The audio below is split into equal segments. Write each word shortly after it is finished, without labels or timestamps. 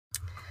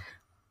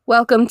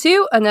Welcome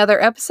to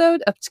another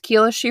episode of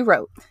Tequila She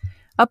Wrote,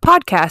 a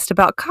podcast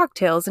about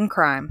cocktails and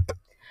crime.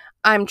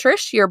 I'm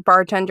Trish, your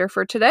bartender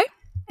for today.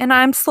 And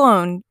I'm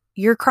Sloan,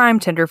 your crime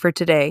tender for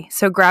today.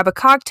 So grab a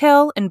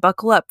cocktail and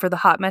buckle up for the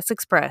Hot Mess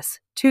Express.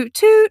 Toot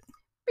toot!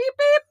 Beep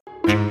beep!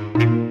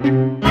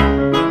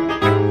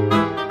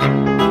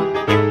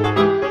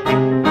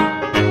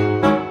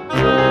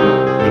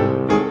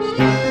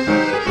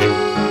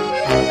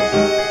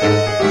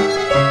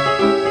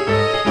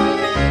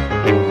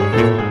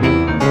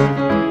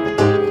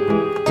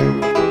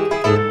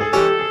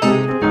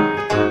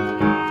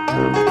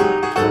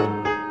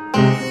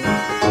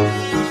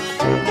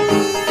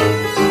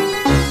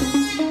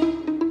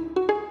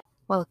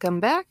 Welcome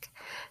back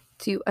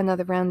to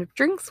another round of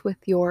drinks with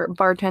your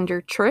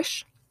bartender,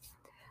 Trish.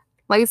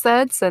 Like I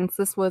said, since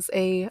this was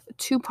a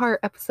two-part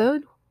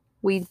episode,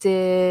 we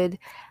did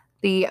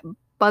the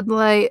Bud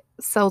Light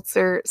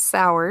Seltzer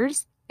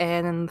Sours,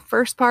 and in the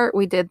first part,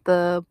 we did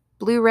the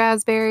Blue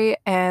Raspberry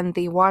and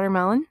the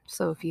Watermelon.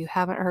 So if you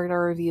haven't heard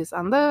our reviews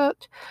on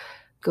that,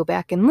 go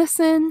back and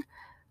listen.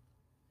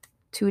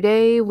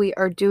 Today, we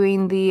are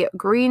doing the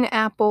Green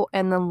Apple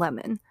and the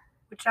Lemon,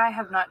 which I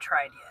have not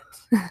tried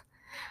yet.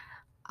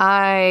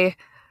 I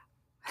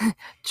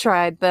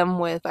tried them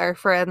with our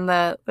friend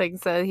that, like I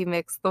said, he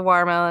mixed the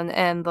watermelon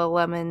and the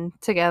lemon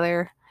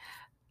together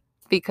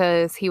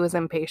because he was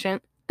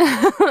impatient.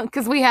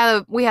 Because we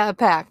had a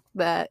pact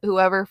that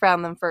whoever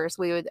found them first,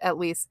 we would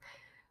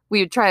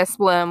try a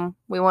split them.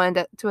 We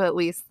wanted to at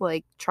least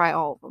try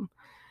all of them.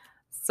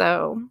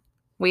 So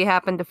we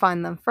happened to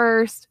find them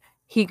first.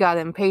 He got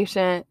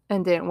impatient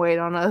and didn't wait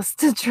on us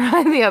to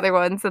try the other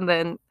ones, and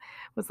then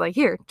was like,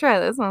 "Here, try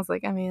this." And I was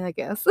like, I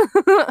guess.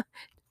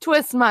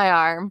 Twist my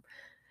arm.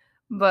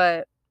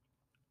 But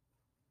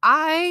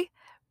I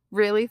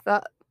really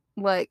thought,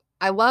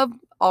 I love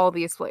all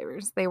these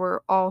flavors. They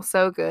were all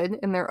so good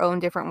in their own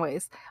different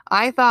ways.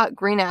 I thought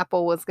green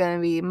apple was going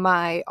to be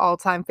my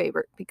all-time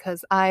favorite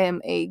because I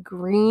am a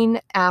green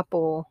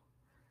apple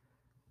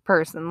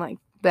person.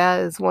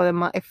 That is one of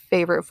my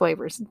favorite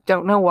flavors.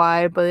 Don't know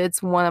why, but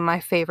it's one of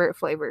my favorite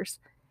flavors.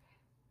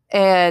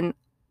 And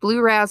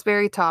blue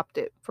raspberry topped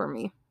it for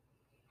me.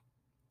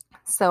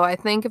 So I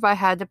think if I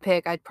had to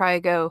pick, I'd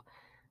probably go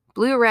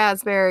blue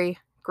raspberry,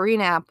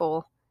 green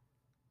apple,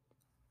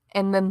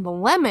 and then the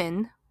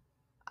lemon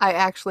I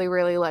actually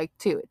really liked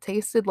too. It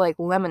tasted like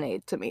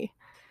lemonade to me.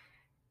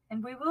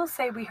 And we will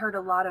say we heard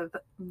a lot of...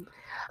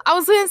 I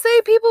was going to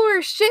say people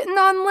were shitting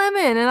on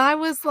lemon, and I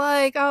was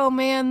like, oh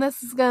man,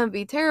 this is going to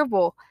be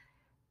terrible.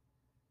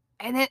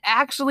 And it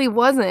actually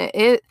wasn't.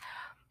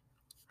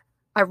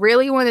 I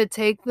really want to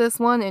take this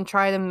one and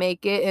try to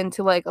make it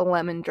into a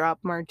lemon drop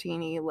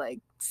martini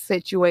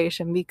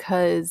situation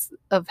because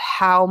of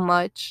how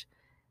much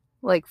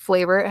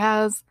flavor it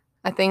has.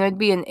 I think it would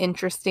be an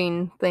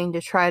interesting thing to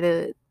try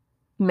to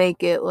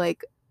make it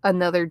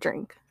another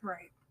drink.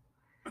 Right.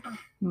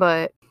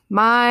 But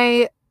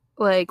my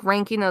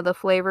ranking of the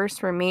flavors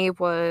for me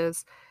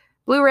was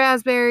blue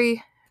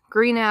raspberry,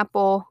 green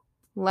apple,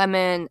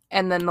 lemon,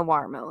 and then the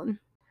watermelon.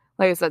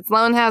 Like I said,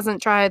 Sloan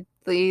hasn't tried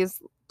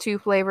these two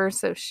flavors,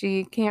 so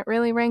she can't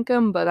really rank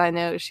them, but I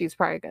know she's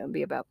probably going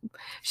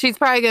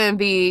to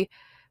be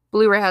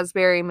blue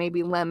raspberry,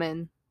 maybe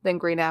lemon, then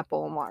green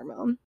apple and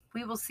watermelon.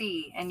 We will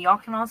see, and y'all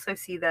can also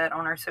see that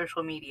on our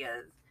social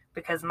medias,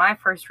 because my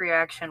first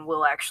reaction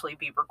will actually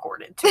be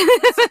recorded too.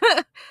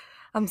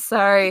 I'm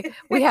sorry.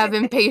 We have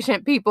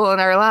impatient people in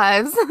our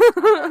lives.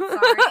 I'm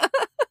not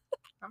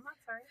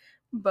sorry.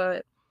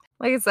 But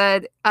like I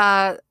said,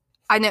 I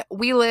know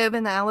we live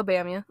in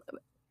Alabama.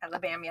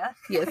 Alabama.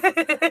 Yes.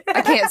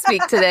 I can't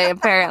speak today,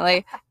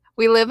 apparently.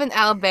 We live in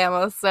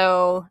Alabama,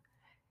 so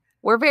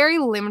we're very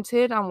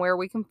limited on where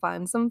we can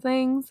find some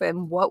things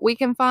and what we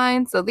can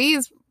find. So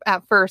these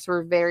at first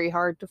were very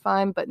hard to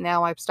find, but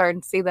now I've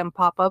started to see them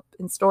pop up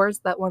in stores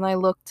that when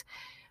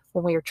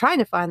we were trying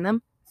to find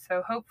them.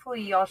 So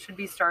hopefully y'all should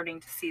be starting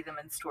to see them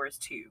in stores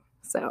too.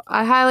 So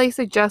I highly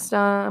suggest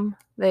them.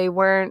 They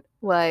weren't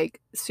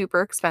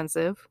super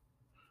expensive.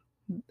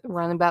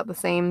 Run about the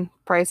same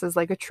price as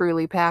a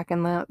Truly pack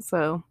and that.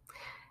 So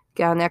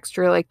got an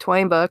extra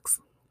 $20.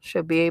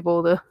 Should be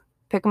able to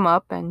pick them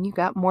up, and you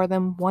got more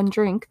than one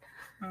drink.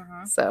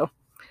 Mm-hmm. So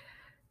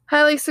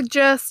highly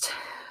suggest.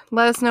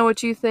 Let us know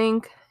what you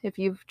think. If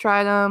you've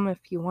tried them, if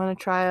you want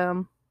to try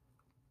them,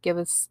 give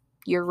us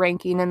your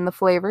ranking and the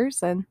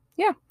flavors, and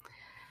yeah,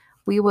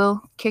 we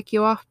will kick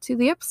you off to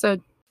the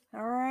episode.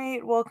 All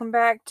right, welcome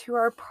back to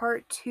our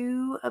part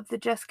 2 of the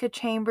Jessica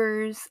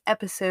Chambers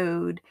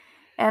episode.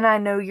 And I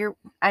know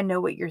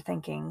what you're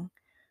thinking.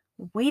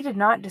 We did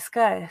not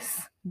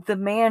discuss the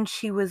man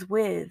she was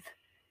with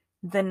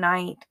the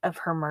night of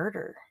her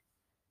murder,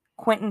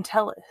 Quentin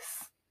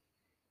Tellis.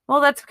 Well,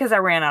 that's because I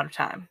ran out of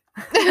time.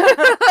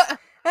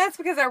 That's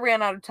because I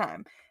ran out of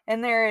time.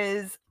 And there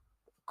is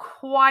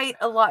quite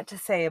a lot to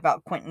say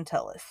about Quentin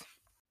Tellis.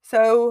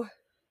 So,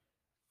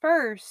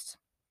 first,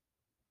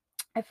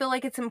 I feel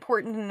like it's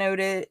important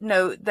to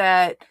note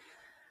that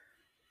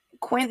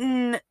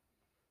Quentin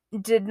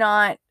did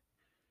not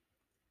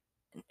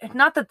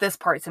not that this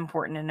part's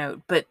important to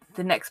note, but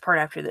the next part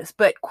after this.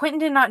 But Quentin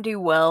did not do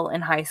well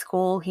in high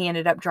school. He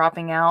ended up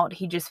dropping out.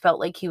 He just felt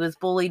like he was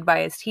bullied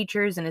by his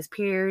teachers and his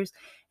peers,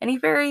 and he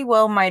very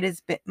well might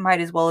as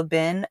well have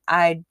been.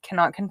 I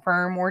cannot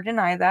confirm or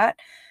deny that.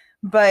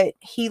 But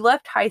he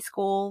left high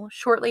school.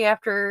 Shortly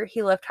after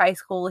he left high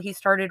school, he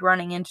started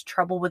running into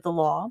trouble with the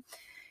law.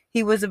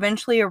 He was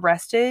eventually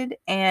arrested,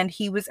 and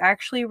he was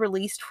actually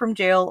released from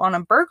jail on a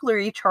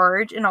burglary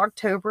charge in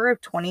October of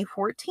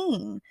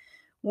 2014,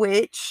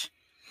 which,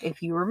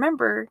 if you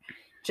remember,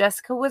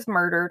 Jessica was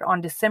murdered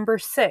on December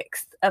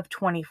 6th of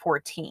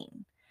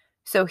 2014.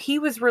 So he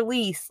was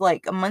released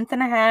like a month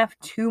and a half,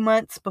 2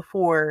 months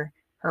before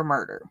her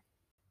murder.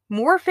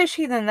 More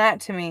fishy than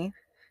that to me.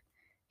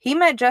 He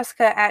met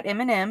Jessica at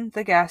M&M,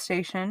 the gas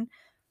station,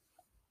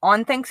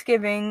 on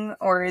Thanksgiving,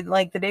 or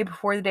like the day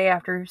before, the day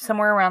after,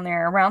 somewhere around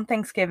there, around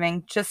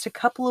Thanksgiving, just a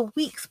couple of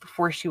weeks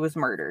before she was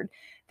murdered.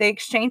 They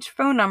exchanged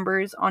phone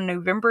numbers on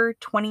November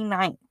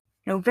 29th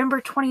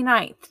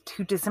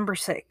to December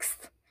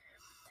 6th.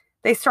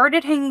 They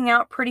started hanging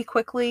out pretty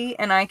quickly,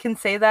 and I can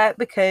say that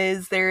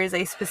because there is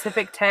a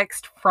specific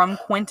text from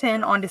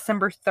Quentin on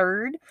December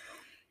 3rd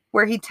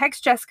where he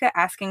texts Jessica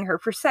asking her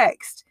for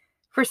sex.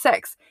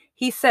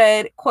 He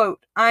said,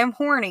 quote, "I'm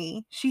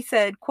horny." She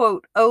said,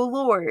 quote, "Oh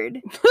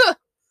Lord."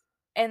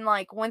 And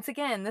like, once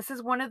again, this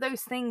is one of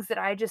those things that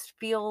I just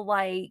feel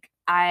like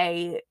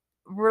I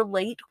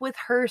relate with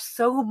her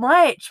so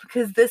much,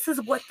 because this is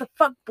what the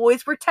fuck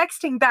boys were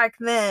texting back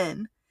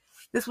then.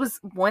 This was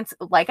once,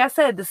 like I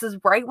said, this is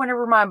right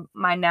whenever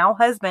my now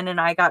husband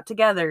and I got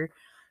together.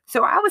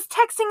 So I was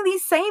texting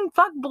these same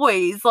fuck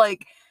boys.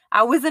 Like,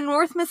 I was in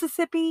North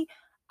Mississippi.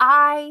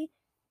 I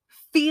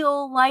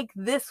feel like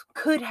this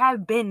could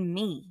have been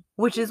me,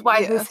 which is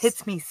why this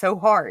hits me so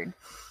hard.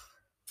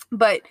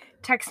 But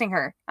texting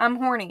her, "I'm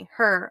horny."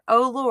 Her,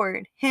 "Oh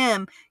Lord."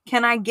 Him,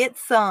 "Can I get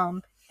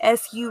some?"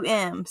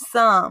 SUM,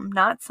 some,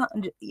 not some.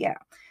 Yeah.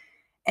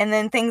 And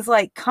then things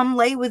like, "Come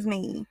lay with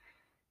me."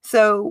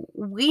 So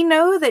we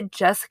know that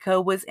Jessica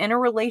was in a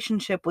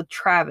relationship with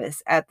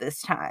Travis at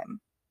this time.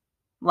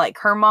 Like,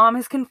 her mom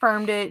has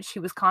confirmed it. She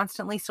was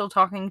constantly still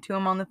talking to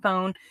him on the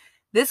phone.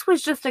 This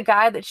was just a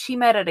guy that she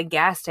met at a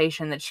gas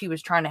station that she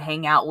was trying to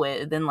hang out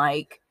with and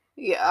like,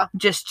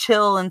 just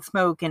chill and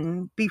smoke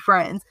and be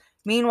friends.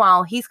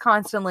 Meanwhile, he's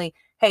constantly,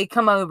 "Hey,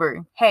 come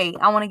over. Hey,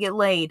 I want to get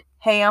laid.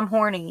 Hey, I'm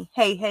horny.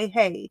 Hey, hey,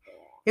 hey."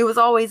 It was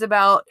always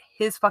about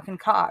his fucking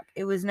cock.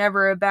 It was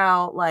never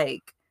about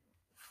like,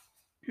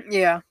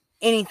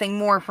 anything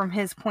more from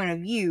his point of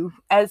view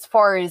as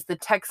far as the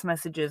text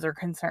messages are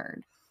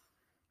concerned.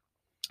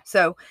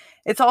 So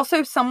it's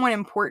also somewhat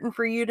important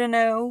for you to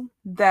know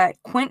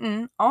that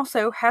Quentin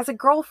also has a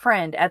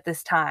girlfriend at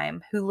this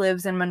time who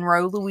lives in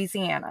Monroe,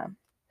 Louisiana.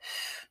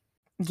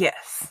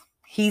 Yes,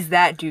 he's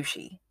that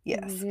douchey.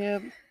 Yes.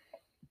 Yep.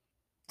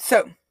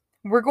 So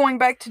we're going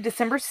back to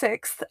December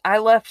 6th. I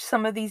left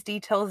some of these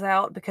details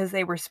out because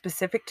they were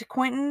specific to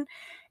Quentin,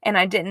 and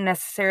I didn't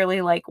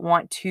necessarily like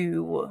want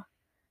to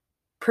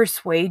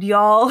persuade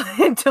y'all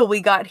until we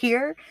got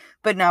here,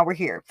 but now we're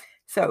here.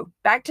 So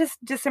back to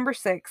December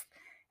 6th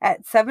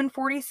at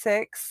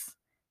 7:46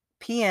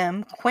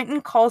 p.m.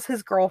 Quentin calls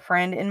his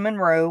girlfriend in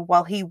Monroe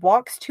while he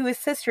walks to his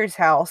sister's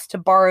house to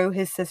borrow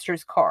his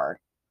sister's car.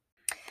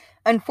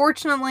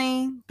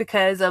 Unfortunately,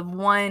 because of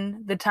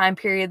one, the time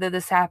period that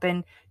this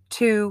happened,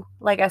 two,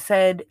 like I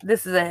said,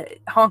 this is a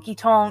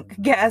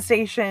honky-tonk gas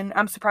station.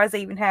 I'm surprised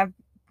they even have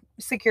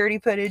security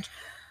footage.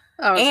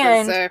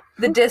 And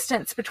the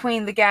distance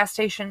between the gas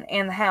station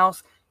and the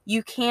house,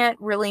 you can't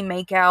really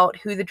make out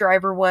who the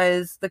driver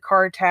was, the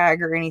car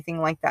tag, or anything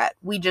like that.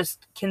 We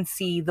just can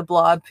see the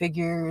blob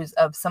figures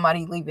of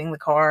somebody leaving the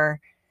car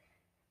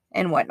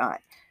and whatnot.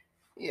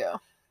 Yeah.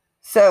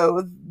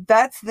 So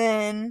that's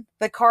then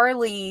the car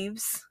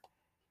leaves,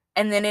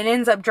 and then it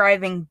ends up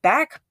driving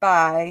back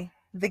by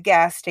the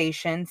gas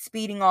station,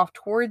 speeding off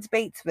towards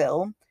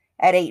Batesville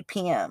at 8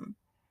 p.m.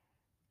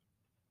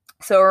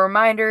 So a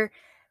reminder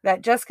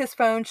that Jessica's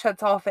phone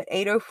shuts off at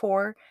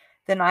 8:04.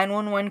 The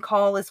 911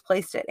 call is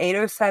placed at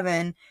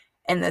 8:07.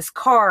 And this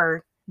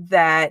car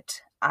that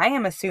I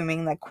am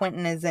assuming that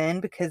Quentin is in,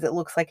 because it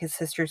looks like his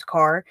sister's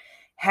car,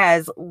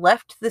 has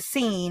left the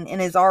scene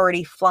and is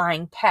already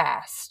flying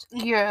past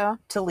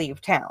to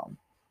leave town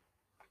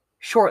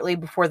shortly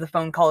before the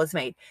phone call is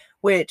made,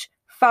 which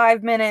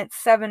 5 minutes,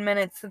 7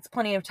 minutes, that's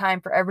plenty of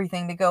time for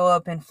everything to go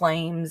up in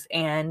flames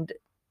and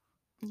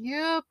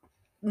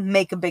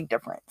make a big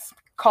difference,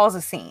 cause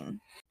a scene.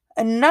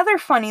 Another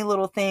funny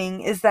little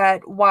thing is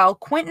that while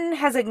Quentin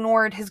has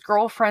ignored his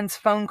girlfriend's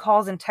phone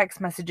calls and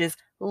text messages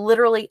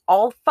literally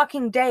all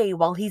fucking day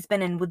while he's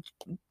been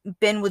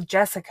with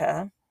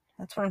Jessica,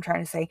 that's what I'm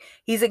trying to say.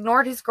 He's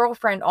ignored his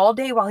girlfriend all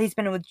day while he's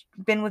been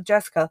with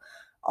Jessica.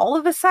 All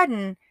of a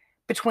sudden,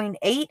 between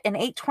 8 and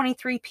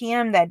 8:23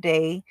 p.m. that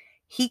day,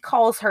 he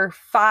calls her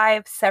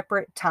 5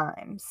 separate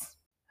times.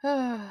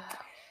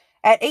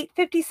 At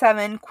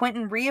 8:57,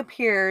 Quentin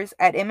reappears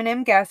at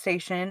M&M gas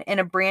station in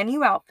a brand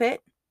new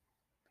outfit.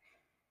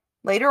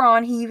 Later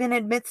on, he even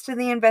admits to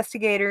the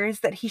investigators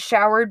that he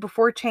showered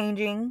before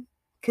changing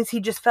because he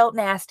just felt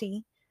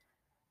nasty.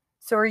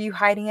 So are you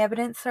hiding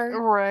evidence, sir?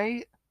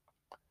 Right.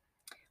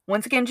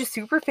 Once again, just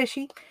super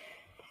fishy.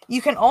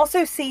 You can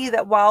also see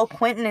that while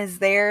Quentin is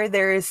there,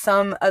 there is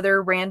some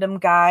other random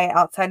guy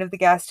outside of the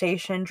gas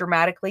station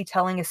dramatically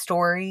telling a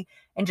story.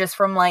 And just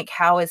from like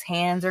how his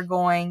hands are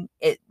going,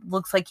 it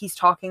looks like he's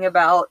talking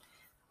about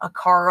a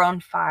car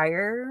on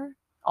fire.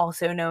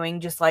 Also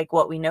knowing just like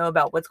what we know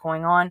about what's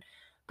going on.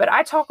 But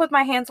I talk with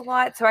my hands a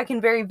lot, so I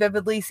can very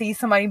vividly see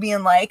somebody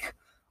being like,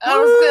 I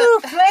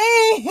was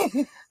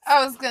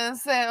gonna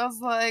say, I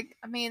was like,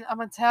 I mean,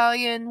 I'm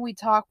Italian. We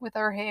talk with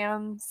our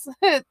hands.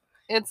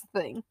 It's a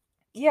thing.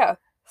 Yeah.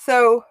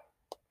 So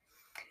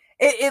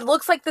it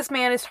looks like this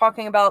man is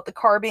talking about the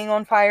car being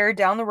on fire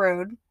down the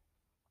road.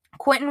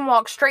 Quentin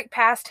walks straight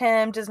past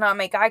him, does not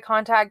make eye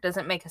contact,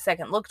 doesn't make a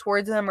second look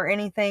towards him or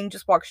anything,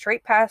 just walks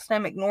straight past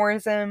him,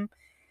 ignores him.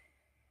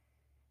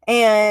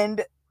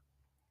 And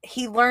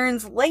he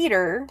learns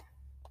later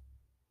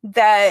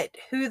that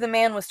who the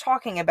man was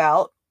talking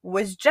about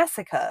was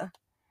Jessica,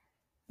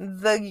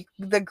 the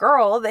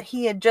girl that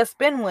he had just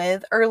been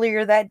with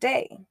earlier that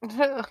day.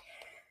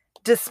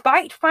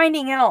 Despite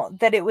finding out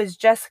that it was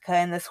Jessica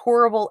in this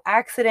horrible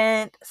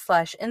accident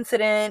 /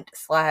 incident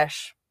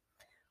 /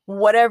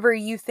 whatever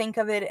you think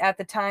of it at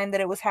the time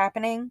that it was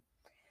happening,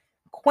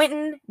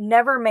 Quentin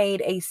never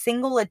made a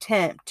single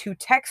attempt to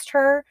text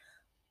her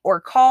or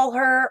call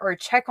her or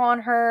check on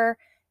her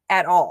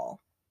at all.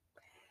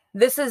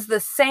 This is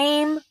the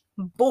same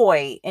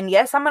boy, and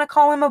yes, I'm going to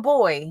call him a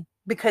boy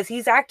because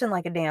he's acting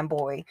like a damn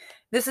boy.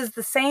 This is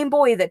the same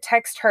boy that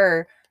texted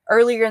her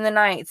earlier in the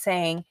night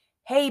saying,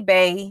 "Hey,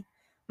 bae,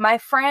 my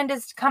friend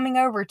is coming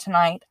over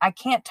tonight. I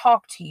can't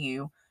talk to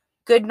you.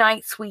 Good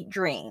night, sweet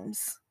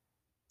dreams."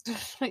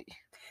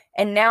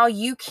 And now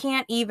you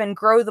can't even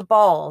grow the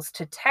balls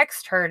to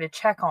text her to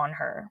check on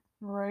her.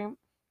 Right.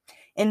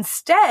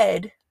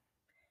 Instead,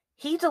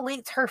 he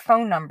deletes her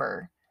phone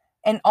number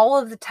and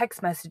all of the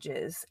text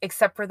messages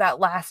except for that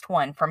last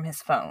one from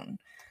his phone.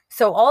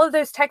 So all of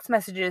those text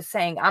messages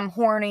saying, "I'm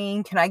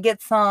horny, can I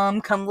get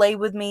some, come lay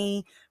with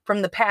me,"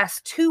 from the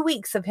past 2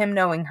 weeks of him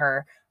knowing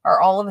her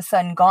are all of a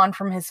sudden gone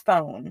from his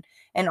phone.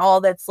 And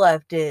all that's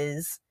left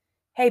is,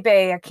 "Hey,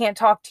 bae, I can't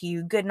talk to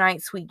you. Good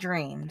night, sweet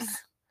dreams."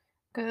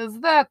 Because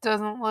that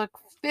doesn't look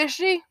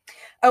fishy.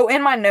 Oh,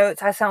 in my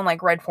notes, I sound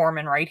like Red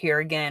Foreman right here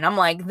again. I'm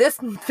like, this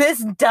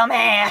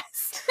dumbass.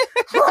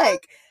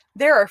 Like,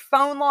 there are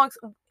phone logs.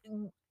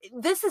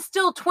 This is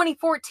still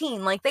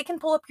 2014. Like, they can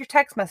pull up your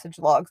text message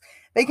logs.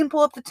 They can pull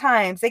up the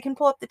times. They can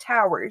pull up the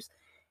towers.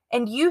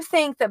 And you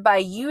think that by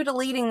you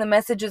deleting the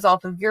messages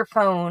off of your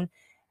phone,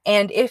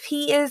 and if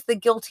he is the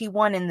guilty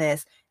one in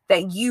this,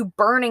 that you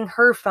burning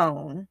her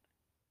phone,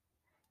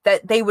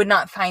 that they would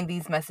not find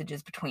these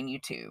messages between you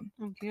two.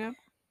 Yep.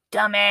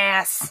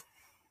 Dumbass.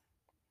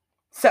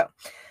 So,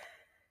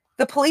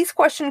 the police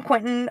questioned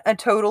Quentin a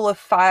total of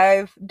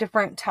 5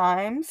 different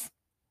times.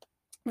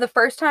 The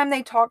first time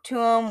they talked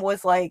to him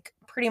was like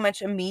pretty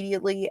much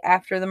immediately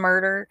after the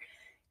murder.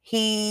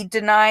 He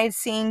denied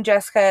seeing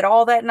Jessica at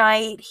all that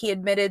night. He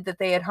admitted that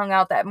they had hung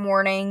out that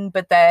morning,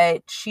 but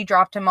that she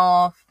dropped him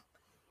off,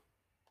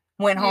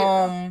 went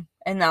home,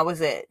 and that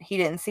was it. He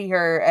didn't see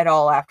her at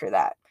all after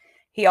that.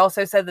 He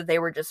also said that they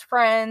were just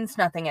friends.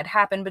 Nothing had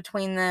happened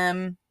between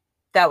them.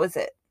 That was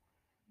it.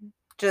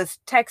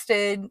 Just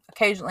texted,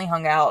 occasionally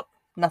hung out,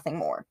 nothing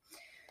more.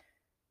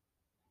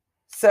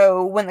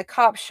 So when the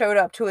cops showed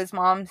up to his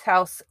mom's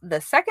house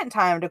the second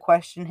time to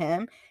question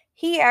him,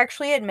 he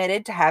actually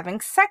admitted to having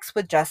sex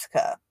with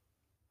Jessica.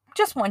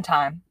 Just one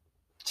time.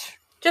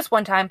 Just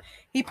one time.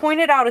 He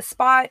pointed out a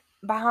spot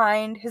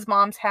behind his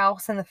mom's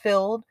house in the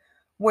field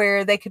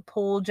where they could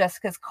pull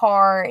Jessica's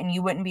car and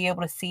you wouldn't be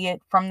able to see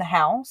it from the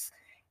house.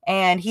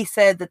 And he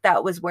said that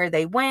that was where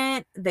they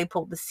went. They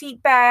pulled the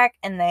seat back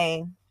and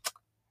they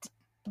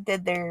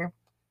did their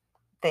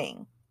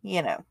thing.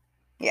 You know.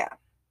 Yeah.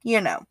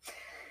 You know.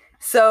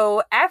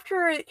 So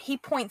after he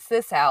points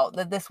this out,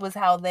 that this was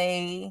how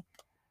they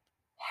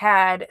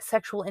had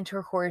sexual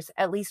intercourse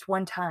at least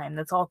one time.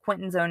 That's all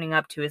Quentin's owning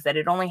up to, is that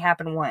it only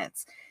happened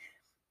once.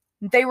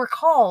 They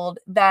recalled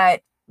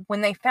that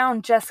when they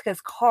found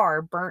Jessica's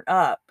car burnt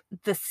up,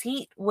 the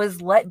seat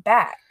was let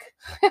back.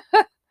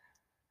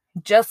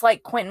 Just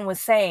like Quentin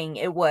was saying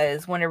it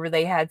was whenever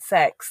they had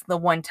sex the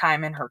one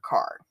time in her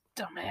car.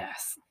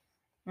 Dumbass.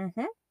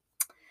 Mm-hmm.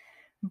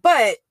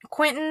 But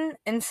Quentin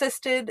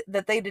insisted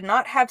that they did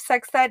not have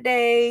sex that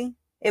day.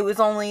 It was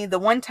only the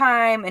one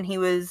time and he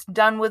was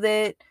done with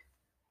it.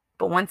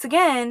 But once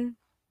again,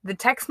 the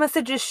text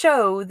messages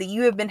show that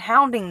you have been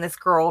hounding this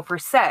girl for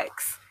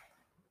sex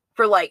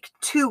for like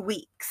 2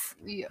 weeks.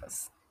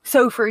 Yes.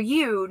 So for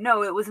you,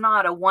 no, it was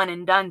not a one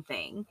and done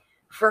thing.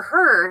 For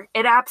her,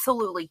 it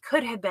absolutely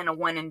could have been a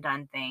one and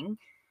done thing.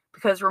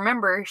 Because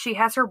remember, she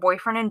has her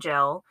boyfriend in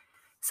jail.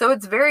 So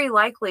it's very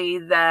likely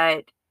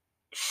that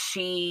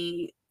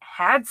she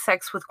had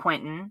sex with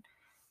Quentin,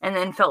 and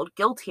then felt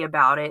guilty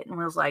about it and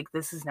was like,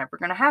 this is never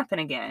going to happen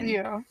again.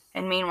 Yeah.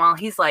 And meanwhile,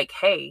 he's like,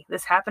 hey,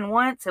 this happened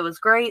once. It was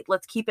great.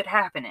 Let's keep it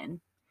happening.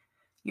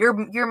 Your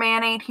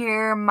man ain't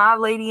here. My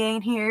lady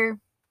ain't here.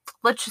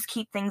 Let's just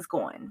keep things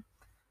going.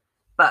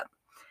 But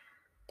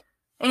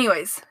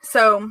anyways,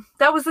 so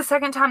that was the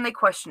second time they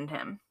questioned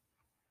him.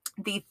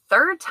 The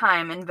third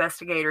time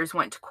investigators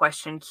went to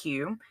question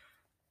Q,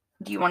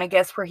 do you want to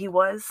guess where he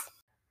was?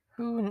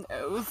 Who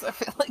knows? I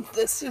feel like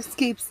this just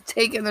keeps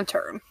taking a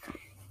turn.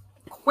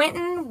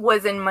 Quentin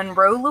was in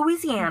Monroe,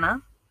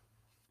 Louisiana,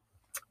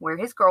 where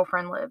his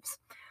girlfriend lives,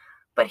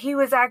 but he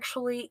was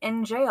actually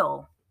in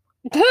jail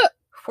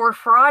for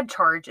fraud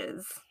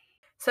charges.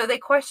 So they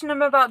questioned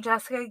him about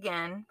Jessica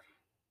again,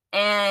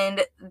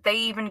 and they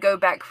even go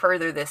back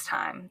further this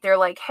time. They're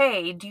like,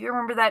 hey, do you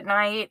remember that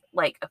night,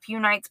 like a few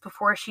nights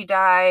before she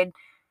died?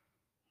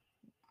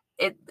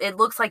 It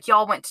looks like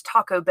y'all went to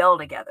Taco Bell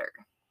together.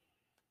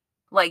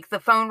 Like, the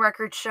phone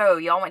records show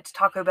y'all went to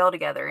Taco Bell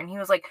together. And he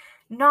was like,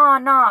 nah,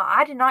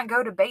 I did not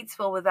go to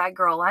Batesville with that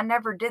girl. I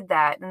never did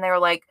that. And they were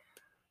like,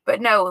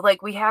 but no,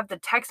 like, we have the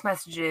text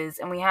messages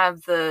and we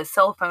have the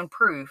cell phone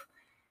proof.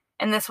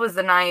 And this was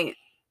the night,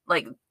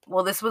 like,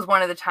 well, this was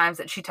one of the times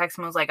that she texted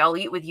him and was like, I'll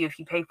eat with you if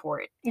you pay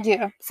for it.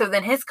 Yeah. So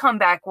then his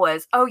comeback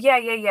was, oh, yeah,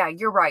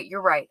 you're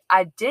right.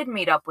 I did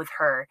meet up with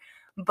her,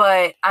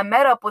 but I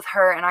met up with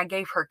her and I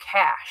gave her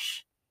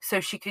cash so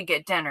she could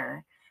get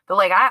dinner. But,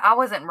 like, I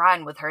wasn't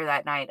riding with her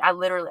that night.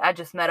 I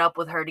just met up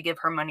with her to give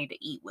her money to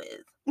eat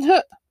with.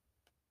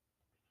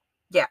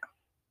 Yeah.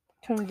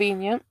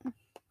 Convenient.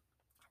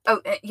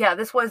 Oh, yeah,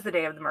 this was the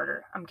day of the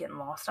murder. I'm getting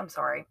lost. I'm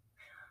sorry.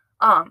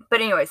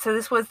 But anyway, so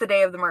this was the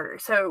day of the murder.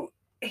 So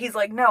he's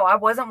like, no, I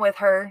wasn't with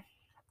her.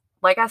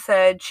 Like I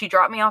said, she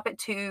dropped me off at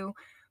 2,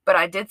 but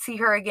I did see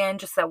her again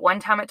just that one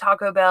time at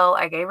Taco Bell.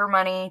 I gave her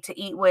money to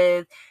eat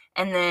with,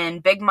 and then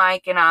Big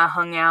Mike and I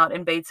hung out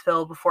in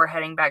Batesville before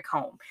heading back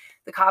home.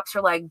 The cops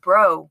are like,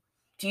 bro,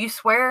 do you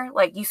swear?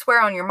 Like, you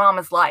swear on your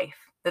mama's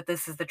life that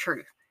this is the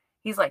truth?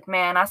 He's like,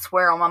 man, I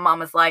swear on my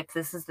mama's life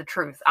this is the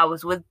truth. I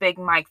was with Big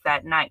Mike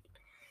that night.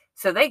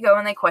 So they go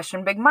and they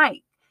question Big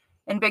Mike.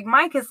 And Big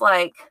Mike is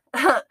like,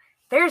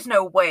 there's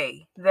no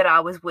way that I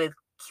was with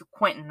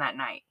Quentin that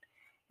night.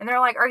 And they're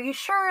like, are you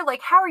sure?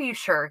 Like, how are you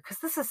sure? Because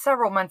this is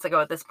several months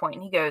ago at this point.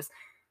 And he goes,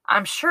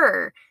 I'm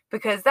sure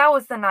because that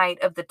was the night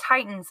of the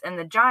Titans and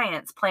the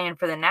Giants playing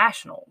for the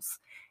Nationals.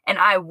 And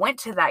I went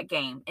to that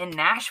game in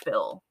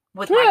Nashville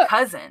with my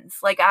cousins.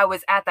 Like, I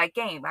was at that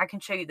game. I can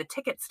show you the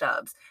ticket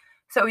stubs.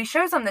 So he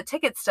shows them the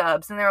ticket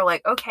stubs and they're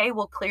like, okay,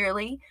 well,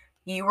 clearly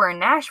you were in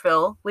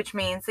Nashville, which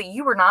means that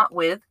you were not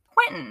with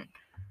Quentin.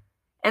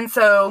 And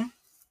so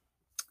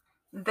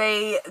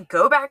they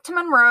go back to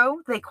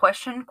Monroe. They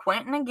question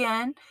Quentin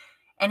again.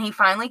 And he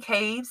finally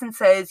caves and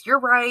says, you're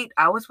right.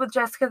 I was with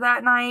Jessica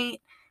that night.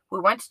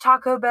 We went to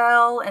Taco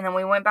Bell and then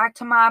we went back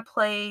to my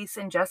place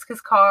in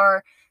Jessica's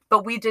car.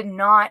 But we did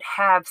not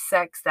have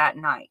sex that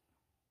night.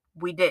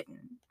 We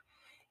didn't.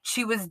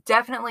 She was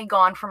definitely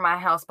gone from my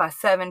house by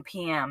 7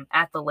 p.m.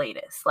 at the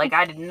latest. Like,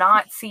 I did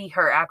not see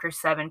her after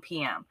 7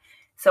 p.m.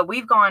 So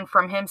we've gone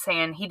from him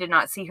saying he did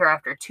not see her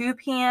after 2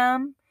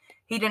 p.m.,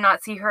 he did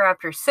not see her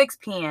after 6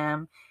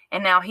 p.m.,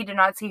 and now he did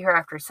not see her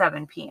after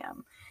 7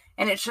 p.m.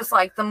 And it's just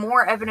like, the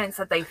more evidence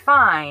that they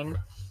find,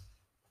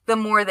 the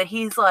more that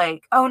he's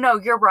like, oh no,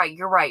 you're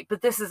right,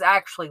 but this is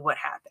actually what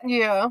happened.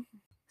 Yeah.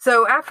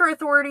 So after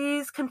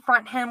authorities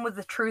confront him with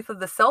the truth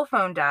of the cell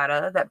phone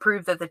data that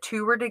proved that the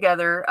two were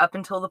together up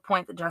until the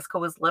point that Jessica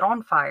was lit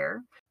on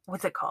fire.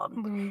 What's it called?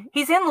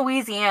 He's in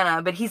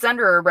Louisiana, but he's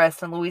under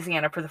arrest in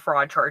Louisiana for the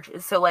fraud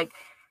charges. So, like,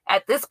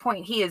 at this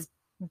point, he is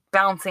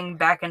bouncing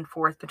back and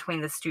forth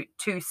between the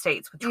two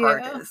states with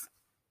charges.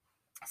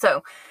 Yeah.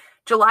 So,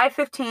 July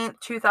 15th,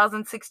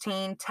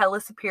 2016,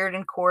 Tellis appeared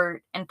in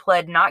court and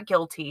pled not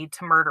guilty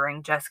to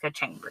murdering Jessica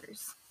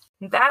Chambers.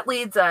 That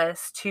leads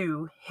us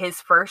to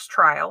his first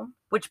trial,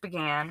 which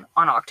began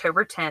on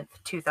October 10th,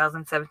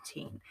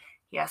 2017.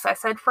 Yes, I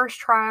said first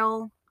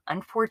trial,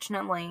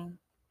 unfortunately,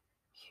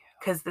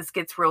 because this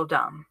gets real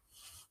dumb.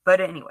 But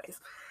anyways,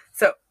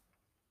 so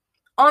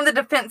on the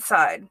defense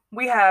side,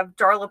 we have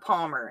Darla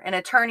Palmer, an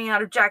attorney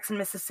out of Jackson,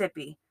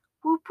 Mississippi.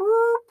 Whoop,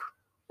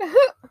 whoop.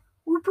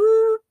 Whoop,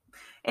 whoop.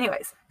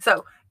 Anyways,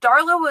 so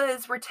Darla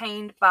was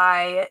retained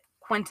by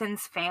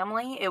Quentin's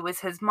family. It was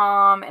his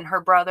mom and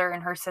her brother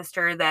and her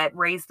sister that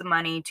raised the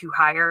money to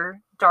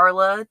hire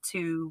Darla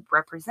to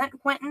represent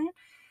Quentin.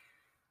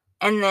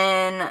 And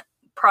then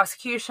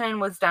prosecution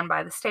was done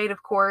by the state,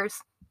 of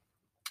course.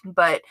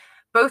 But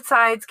both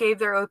sides gave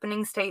their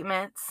opening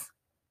statements.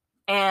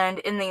 And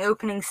in the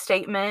opening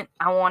statement,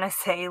 I want to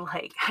say,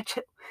 like,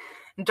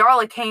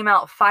 Darla came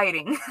out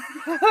fighting.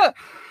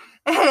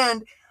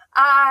 And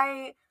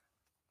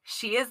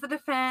she is the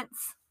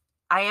defense.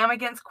 I am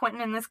against Quentin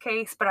in this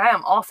case, but I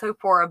am also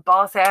for a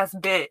boss-ass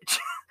bitch.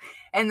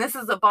 And this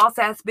is a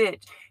boss-ass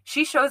bitch.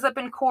 She shows up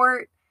in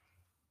court,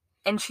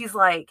 and she's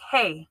like,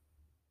 hey,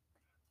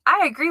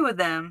 I agree with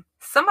them.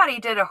 Somebody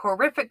did a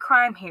horrific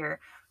crime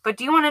here. But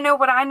do you want to know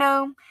what I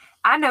know?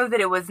 I know that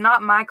it was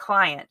not my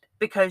client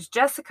because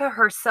Jessica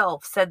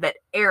herself said that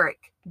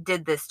Eric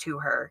did this to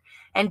her.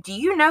 And do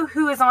you know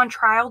who is on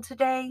trial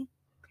today?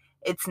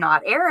 It's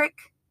not Eric.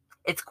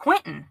 It's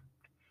Quentin.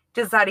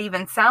 Does that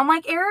even sound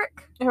like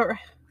Eric?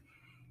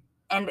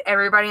 And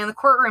everybody in the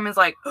courtroom is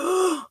like,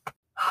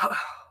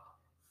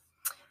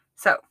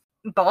 so,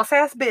 boss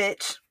ass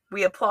bitch.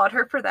 We applaud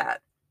her for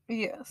that.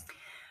 Yes.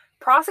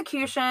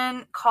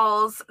 Prosecution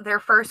calls their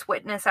first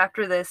witness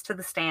after this to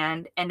the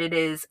stand, and it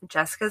is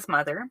Jessica's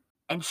mother.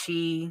 And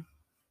she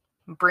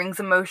brings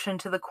emotion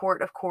to the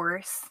court, of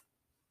course,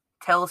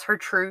 tells her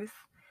truth.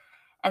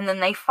 And then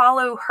they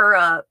follow her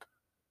up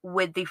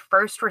with the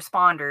first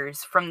responders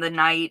from the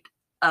night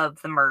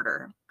of the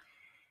murder.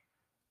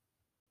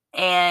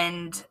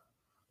 And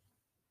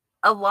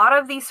a lot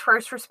of these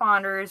first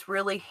responders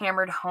really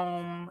hammered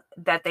home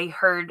that they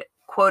heard,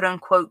 quote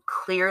unquote,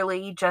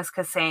 clearly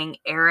Jessica saying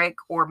Eric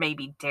or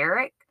maybe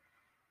Derek,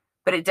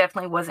 but it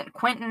definitely wasn't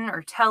Quentin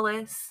or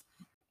Tellis.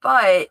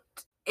 But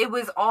it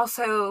was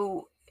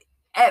also,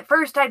 at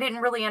first I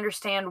didn't really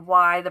understand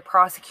why the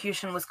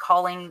prosecution was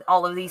calling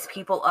all of these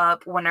people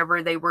up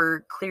whenever they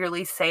were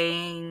clearly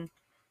saying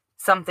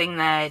something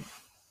that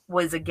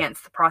was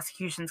against the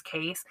prosecution's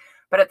case.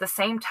 But at the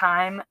same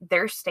time,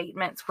 their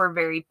statements were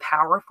very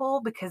powerful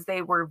because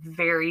they were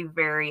very,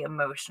 very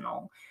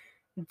emotional.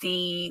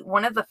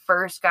 One of the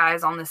first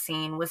guys on the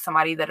scene was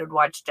somebody that had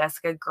watched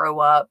Jessica grow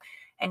up,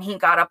 and he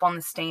got up on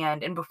the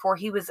stand, and before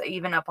he was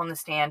even up on the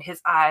stand,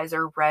 his eyes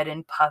are red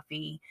and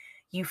puffy.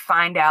 You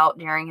find out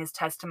during his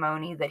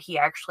testimony that he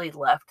actually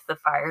left the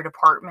fire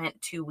department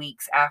 2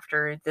 weeks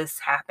after this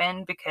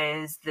happened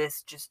because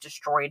this just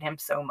destroyed him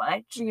so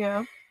much.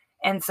 Yeah.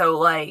 And so,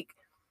 like,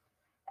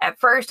 at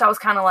first I was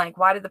kind of like,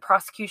 why did the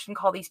prosecution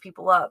call these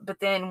people up? But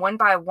then one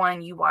by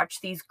one, you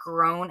watch these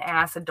grown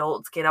ass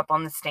adults get up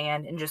on the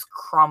stand and just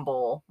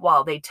crumble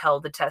while they tell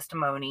the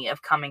testimony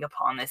of coming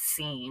upon this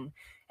scene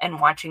and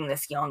watching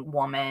this young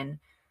woman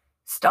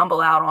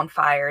stumble out on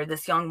fire,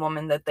 this young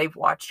woman that they've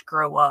watched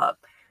grow up.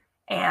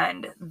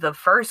 And the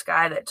first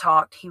guy that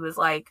talked, he was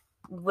like,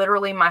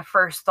 literally my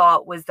first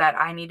thought was that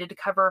I needed to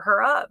cover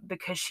her up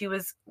because she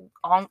was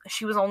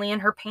only in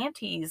her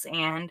panties,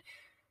 and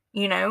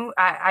you know,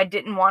 I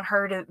didn't want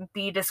her to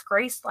be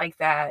disgraced like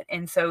that.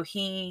 And so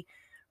he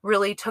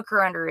really took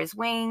her under his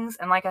wings.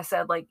 And like I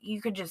said, like,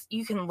 you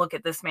can look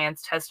at this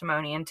man's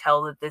testimony and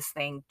tell that this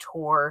thing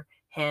tore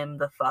him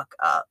the fuck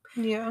up.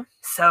 Yeah.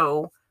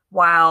 So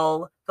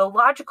while the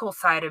logical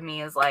side of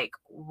me is like,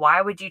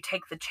 why would you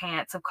take the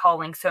chance of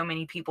calling so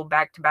many people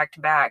back to back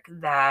to back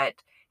that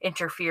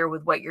interfere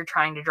with what you're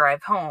trying to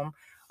drive home?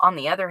 On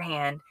the other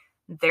hand,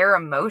 their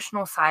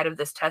emotional side of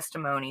this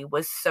testimony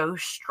was so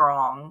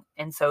strong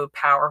and so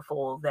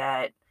powerful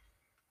that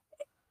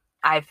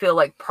I feel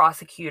like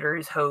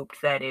prosecutors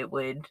hoped that it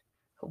would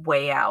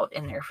weigh out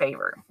in their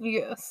favor.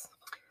 Yes.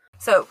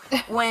 So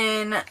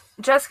when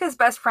Jessica's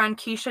best friend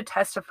Keisha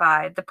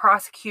testified, the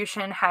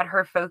prosecution had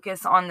her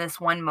focus on this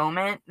one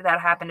moment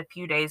that happened a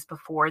few days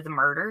before the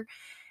murder.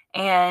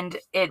 And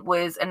it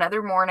was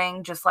another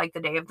morning, just like the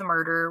day of the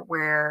murder,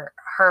 where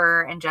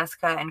her and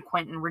Jessica and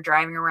Quentin were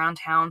driving around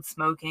town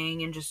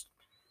smoking and just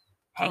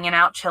hanging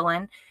out,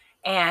 chilling.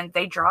 And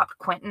they dropped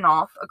Quentin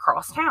off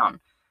across town.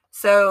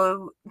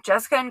 So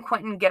Jessica and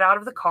Quentin get out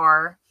of the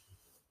car,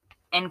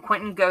 and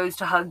Quentin goes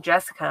to hug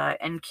Jessica.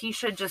 And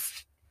Keisha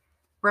just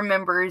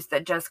remembers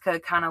that Jessica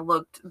kind of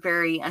looked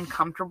very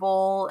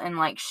uncomfortable and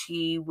like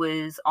she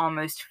was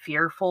almost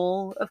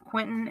fearful of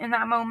Quentin in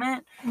that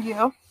moment.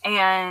 Yeah.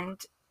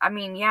 And I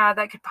mean, yeah,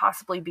 that could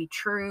possibly be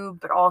true,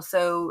 but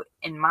also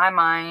in my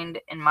mind,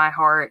 in my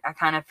heart, I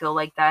kind of feel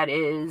like that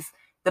is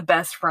the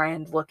best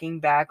friend looking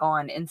back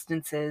on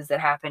instances that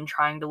happen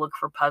trying to look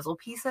for puzzle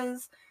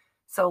pieces.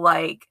 So,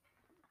 like,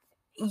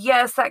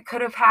 yes, that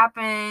could have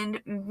happened.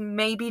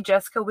 Maybe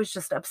Jessica was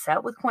just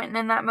upset with Quentin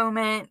in that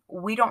moment.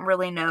 We don't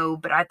really know,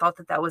 but I thought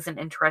that that was an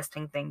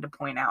interesting thing to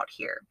point out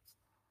here.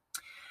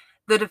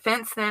 The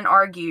defense then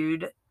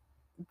argued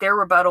their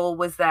rebuttal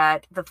was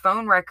that the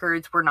phone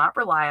records were not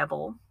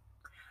reliable,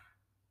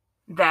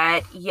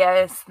 that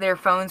yes, their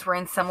phones were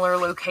in similar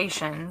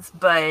locations,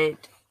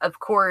 but of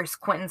course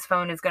Quentin's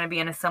phone is going to be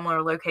in a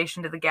similar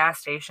location to the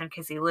gas station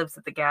because he lives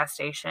at the gas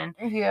station.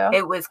 Yeah.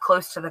 It was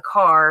close to the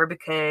car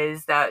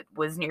because that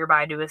was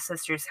nearby to his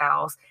sister's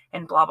house,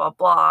 and blah blah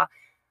blah.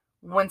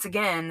 Once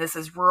again, this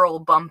is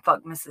rural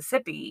bumfuck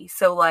Mississippi,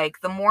 so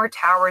like the more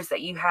towers that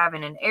you have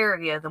in an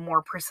area, the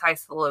more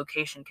precise the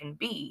location can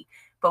be.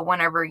 But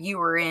whenever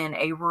you are in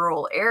a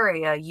rural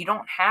area, you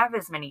don't have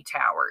as many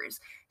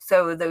towers.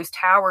 So those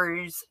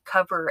towers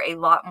cover a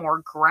lot more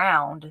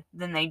ground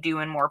than they do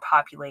in more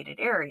populated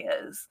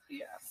areas.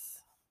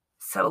 Yes.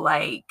 So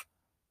like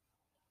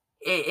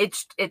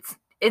it's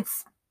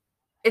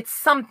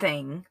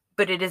something,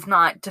 but it is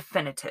not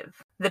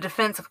definitive. The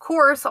defense, of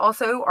course,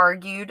 also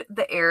argued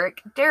the Eric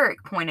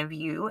Derek point of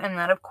view, and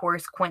that of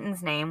course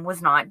Quentin's name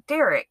was not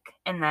Derek,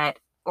 and that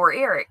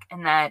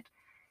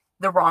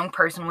the wrong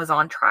person was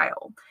on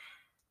trial.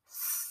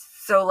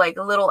 So, like,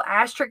 a little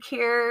asterisk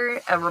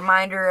here, a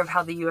reminder of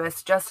how the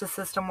U.S. justice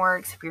system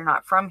works if you're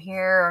not from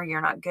here or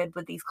you're not good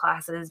with these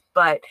classes.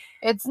 But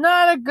it's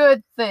not a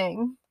good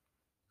thing.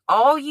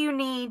 All you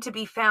need to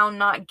be found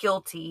not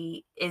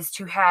guilty is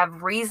to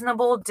have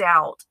reasonable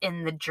doubt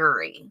in the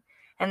jury.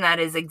 And that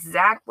is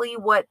exactly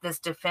what this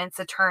defense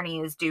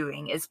attorney is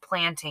doing, is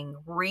planting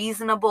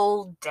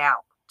reasonable doubt.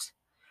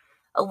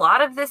 A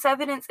lot of this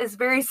evidence is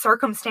very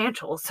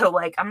circumstantial. So,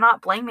 like, I'm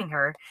not blaming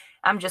her.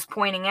 I'm just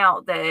pointing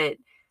out that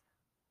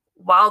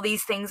while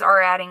these things are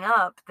adding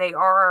up, they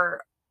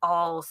are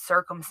all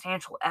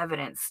circumstantial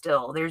evidence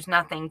still. There's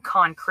nothing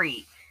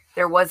concrete.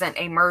 There wasn't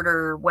a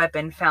murder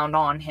weapon found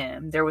on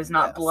him. There was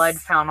not blood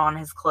found on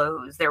his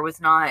clothes. There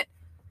was not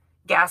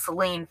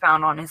gasoline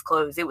found on his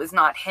clothes. It was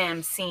not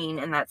him seen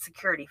in that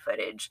security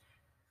footage.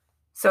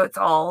 So it's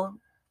all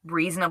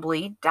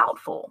reasonably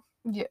doubtful.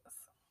 Yes.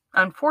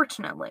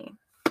 Unfortunately.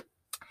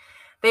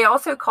 They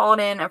also called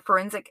in a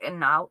forensic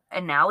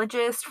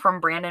analogist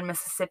from Brandon,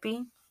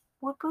 Mississippi.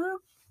 Whoop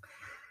whoop.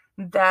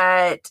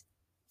 That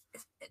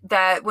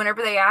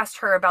whenever they asked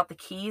her about the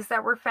keys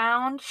that were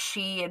found,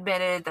 she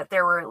admitted that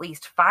there were at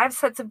least 5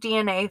 sets of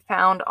DNA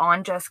found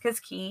on Jessica's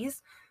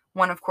keys.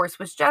 One, of course,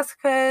 was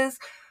Jessica's.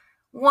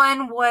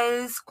 One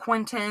was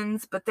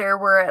Quentin's, but there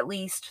were at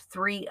least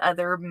 3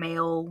 other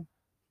male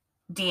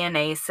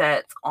DNA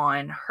sets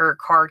on her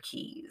car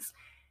keys.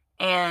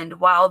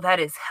 And while that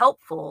is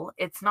helpful,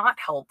 it's not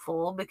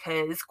helpful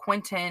because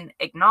Quentin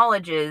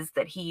acknowledges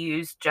that he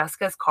used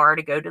Jessica's car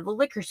to go to the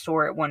liquor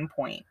store at one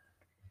point.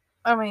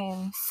 I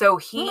mean... So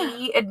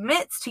he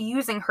admits to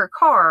using her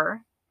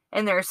car,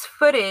 and there's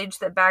footage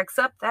that backs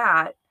up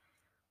that,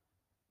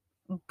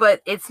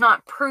 but it's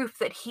not proof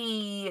that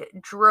he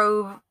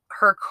drove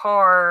her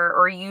car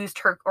or used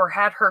her or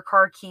had her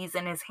car keys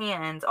in his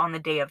hands on the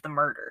day of the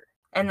murder.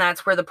 And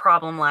that's where the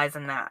problem lies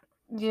in that.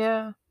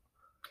 Yeah.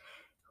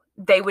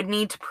 They would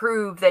need to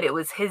prove that it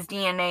was his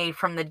DNA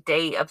from the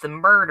day of the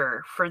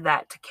murder for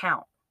that to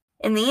count.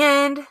 In the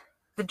end,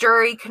 the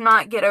jury could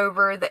not get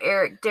over the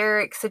Eric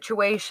Derrick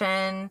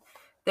situation.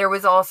 There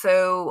was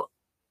also,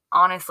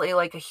 honestly,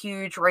 like a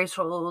huge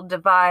racial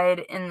divide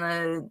in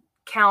the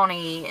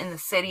county, in the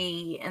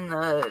city, in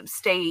the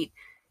state.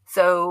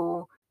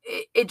 So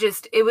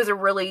it was a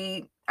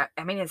really,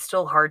 I mean, it's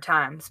still hard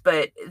times,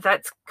 but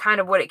that's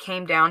kind of what it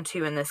came down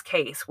to in this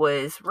case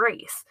was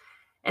race.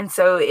 And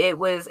so it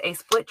was a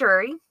split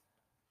jury.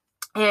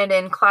 And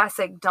in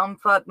classic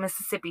dumbfuck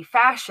Mississippi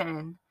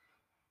fashion,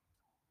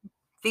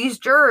 these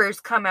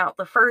jurors come out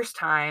the first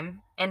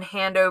time and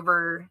hand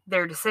over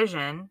their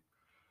decision.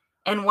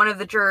 And one of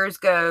the jurors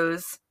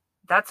goes,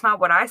 "That's not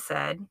what I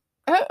said."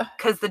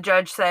 Because the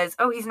judge says,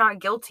 "Oh, he's not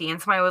guilty."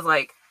 And somebody was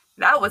like,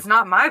 "That was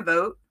not my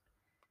vote."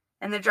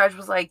 And the judge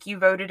was like, "You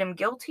voted him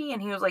guilty?"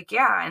 And he was like,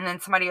 "Yeah." And then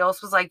somebody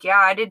else was like, "Yeah,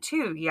 I did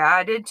too. Yeah,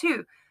 I did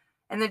too."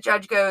 And the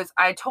judge goes,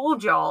 "I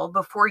told y'all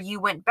before you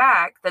went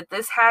back that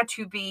this had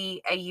to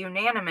be a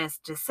unanimous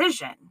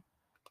decision.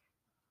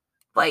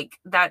 Like,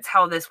 that's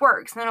how this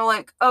works." And they're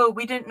like, "Oh,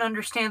 we didn't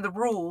understand the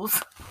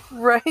rules."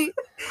 Right?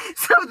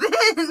 So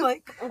then...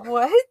 Like,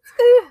 what?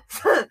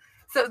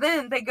 So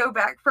then they go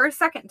back for a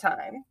second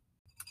time.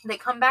 They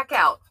come back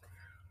out.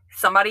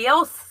 Somebody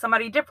else,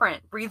 somebody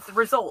different, reads the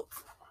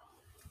results.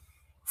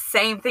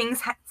 Same thing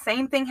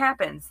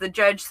happens. The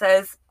judge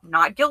says,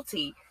 "Not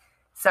guilty."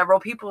 Several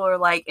people are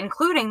like,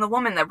 including the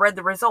woman that read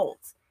the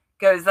results,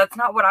 goes, "That's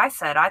not what I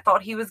said. I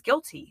thought he was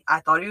guilty. I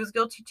thought he was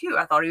guilty too.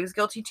 I thought he was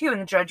guilty too." And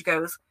the judge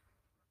goes,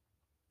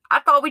 "I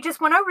thought we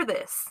just went over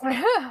this.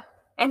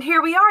 And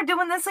here we are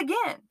doing this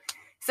again."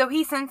 So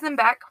he sends them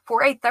back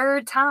for a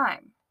third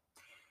time.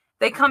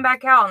 They come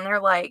back out and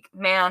they're like,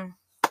 "Man,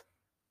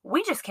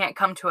 we just can't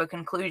come to a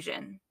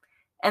conclusion."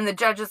 And the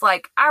judge is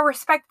like, "I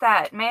respect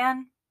that,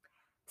 man."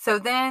 So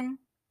then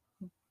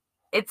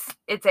it's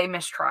a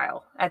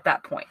mistrial at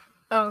that point.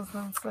 I was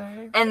gonna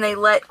say. And they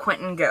let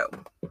Quentin go.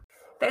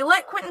 They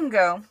let Quentin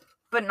go,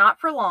 but not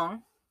for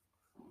long.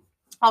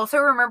 Also,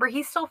 remember,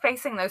 he's still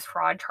facing those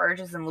fraud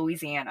charges in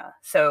Louisiana.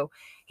 So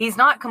he's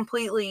not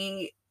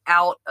completely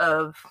out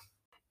of...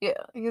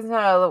 Yeah, he's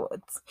not out of the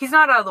woods. He's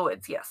not out of the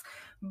woods, yes.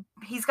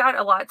 He's got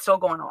a lot still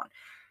going on.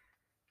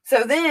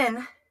 So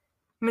then,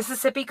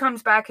 Mississippi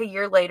comes back a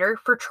year later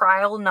for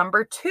trial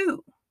number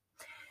 2.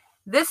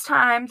 This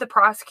time, the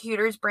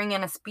prosecutors bring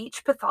in a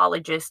speech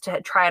pathologist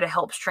to try to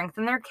help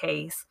strengthen their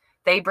case.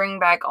 They bring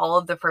back all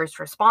of the first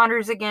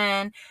responders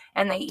again,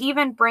 and they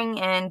even bring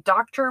in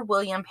Dr.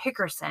 William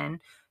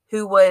Hickerson,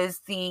 who was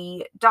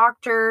the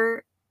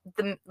doctor,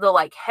 the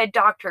like head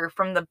doctor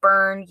from the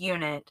burn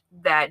unit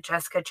that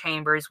Jessica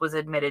Chambers was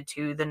admitted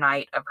to the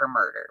night of her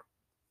murder.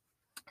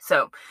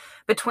 So,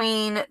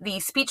 between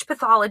the speech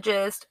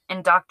pathologist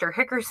and Dr.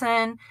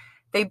 Hickerson,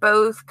 they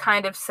both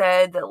kind of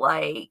said that,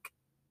 like,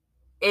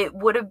 it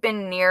would have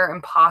been near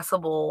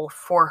impossible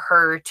for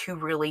her to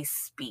really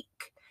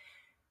speak.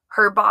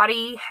 Her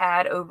body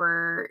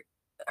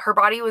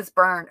was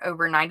burnt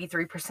over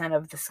 93%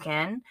 of the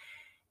skin.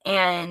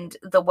 And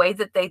the way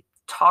that they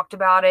talked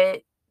about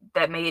it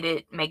that made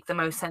it make the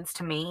most sense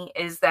to me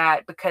is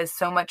that because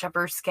so much of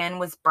her skin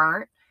was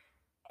burnt,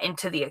 and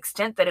to the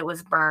extent that it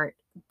was burnt,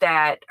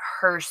 that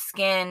her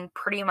skin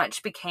pretty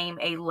much became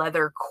a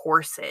leather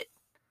corset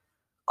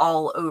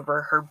all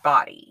over her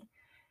body.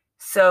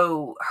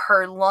 So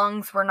her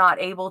lungs were not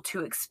able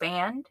to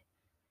expand.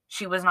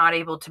 She was not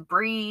able to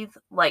breathe.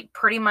 Like,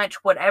 pretty much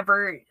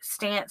whatever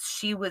stance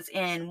she was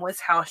in was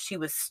how she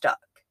was stuck.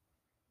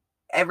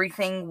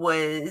 Everything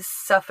was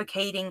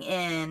suffocating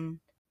in.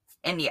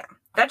 And yeah,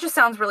 that just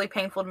sounds really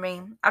painful to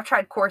me. I've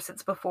tried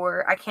corsets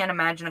before. I can't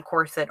imagine a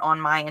corset on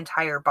my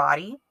entire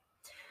body.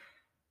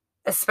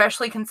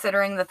 Especially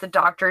considering that the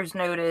doctors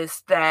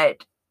noticed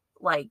that,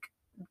 like,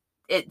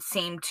 she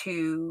seemed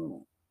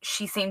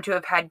to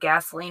have had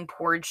gasoline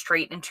poured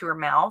straight into her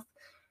mouth.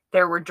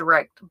 There were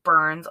direct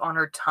burns on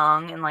her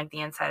tongue and, like, the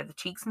inside of the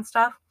cheeks and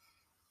stuff.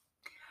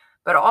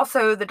 But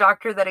also, the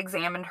doctor that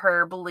examined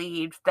her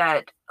believed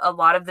that a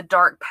lot of the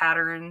dark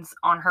patterns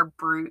on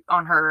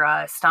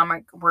her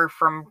stomach were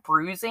from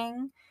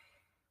bruising,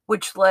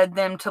 which led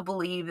them to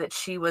believe that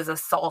she was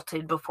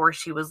assaulted before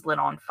she was lit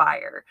on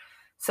fire.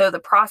 So the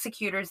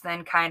prosecutors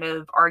then kind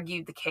of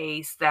argued the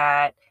case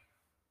that,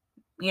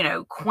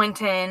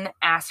 Quentin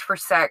asked for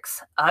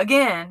sex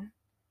again.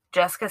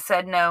 Jessica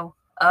said no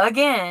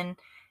again,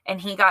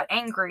 and he got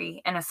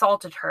angry and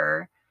assaulted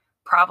her,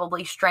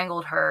 probably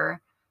strangled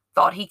her,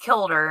 thought he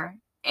killed her,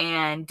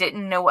 and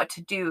didn't know what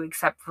to do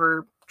except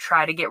for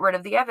try to get rid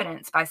of the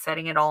evidence by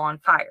setting it all on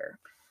fire.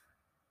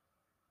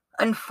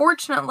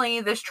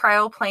 Unfortunately, this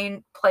trial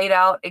played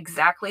out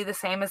exactly the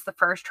same as the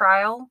first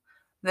trial.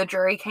 The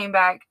jury came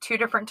back 2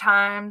 different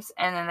times,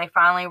 and then they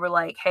finally were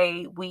like,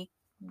 hey, we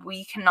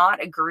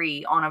cannot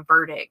agree on a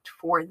verdict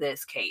for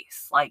this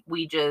case. Like,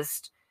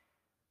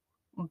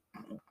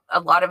 a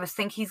lot of us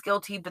think he's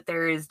guilty, but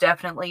there is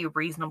definitely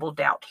reasonable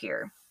doubt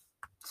here.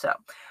 So,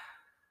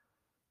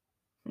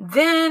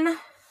 then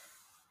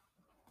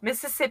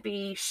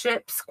Mississippi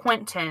ships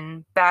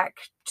Quentin back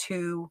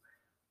to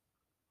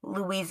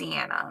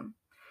Louisiana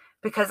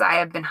because I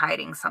have been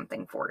hiding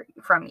something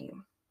from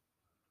you.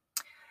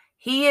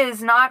 He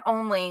is not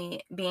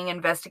only being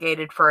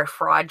investigated for a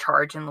fraud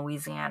charge in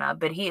Louisiana,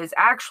 but he is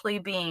actually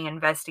being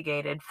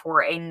investigated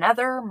for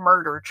another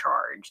murder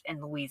charge in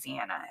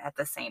Louisiana at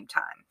the same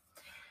time.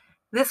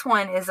 This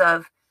one is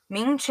of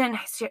Ming Chen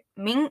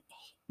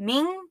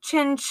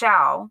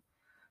Xiao,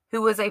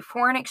 who was a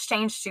foreign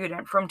exchange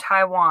student from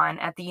Taiwan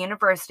at the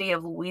University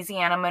of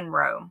Louisiana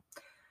Monroe.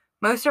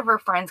 Most of her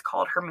friends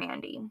called her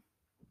Mandy.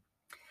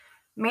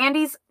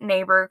 Mandy's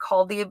neighbor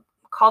called the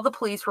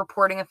police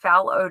reporting a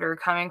foul odor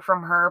coming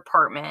from her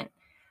apartment.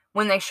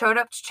 When they showed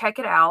up to check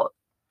it out,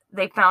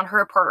 they found her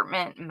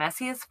apartment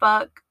messy as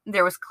fuck.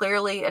 There was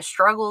clearly a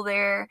struggle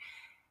there.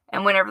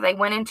 And whenever they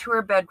went into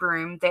her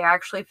bedroom, they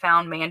actually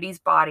found Mandy's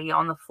body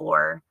on the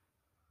floor,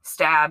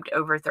 stabbed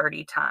over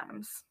 30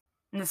 times.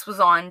 And this was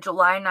on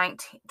July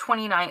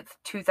 29th,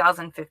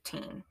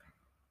 2015.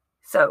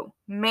 So,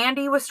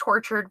 Mandy was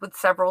tortured with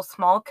several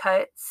small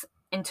cuts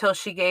until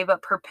she gave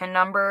up her PIN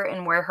number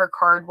and where her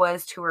card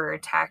was to her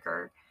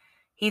attacker.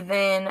 He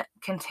then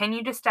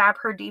continued to stab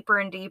her deeper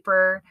and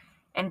deeper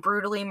and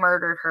brutally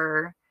murdered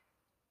her,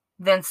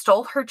 then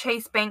stole her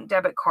Chase Bank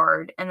debit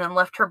card, and then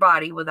left her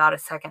body without a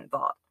second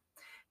thought.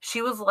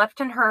 She was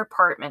left in her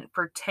apartment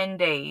for 10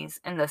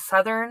 days in the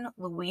southern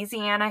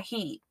Louisiana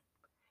heat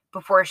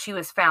before she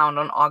was found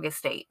on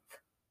August 8th,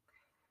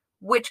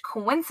 which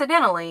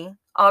coincidentally,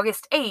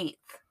 August 8th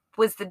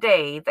was the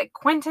day that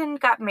Quentin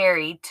got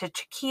married to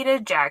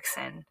Chiquita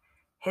Jackson,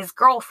 his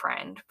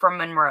girlfriend from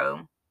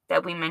Monroe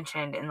that we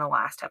mentioned in the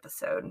last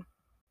episode.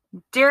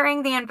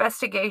 During the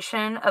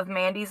investigation of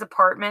Mandy's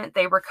apartment,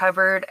 they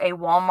recovered a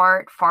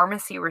Walmart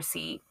pharmacy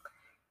receipt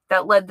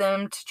that led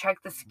them to check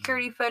the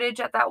security footage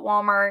at that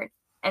Walmart,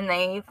 and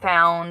they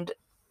found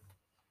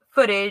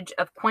footage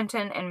of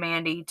Quentin and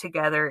Mandy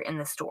together in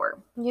the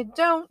store. You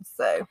don't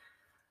say.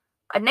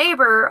 A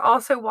neighbor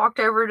also walked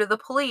over to the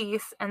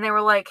police, and they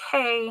were like,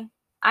 hey,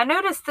 I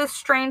noticed this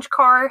strange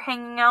car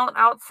hanging out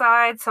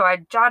outside, so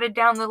I jotted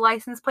down the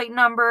license plate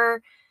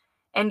number,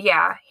 and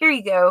yeah, here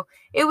you go.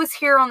 It was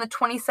here on the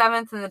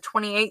 27th and the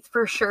 28th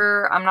for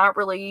sure. I'm not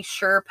really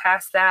sure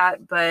past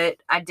that, but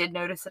I did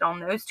notice it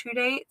on those 2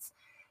 dates.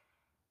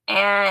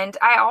 And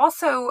I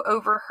also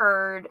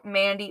overheard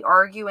Mandy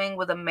arguing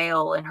with a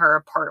male in her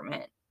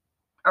apartment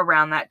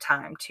around that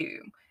time too.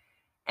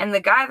 And the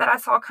guy that I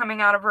saw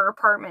coming out of her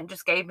apartment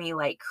just gave me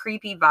like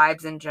creepy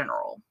vibes in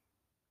general.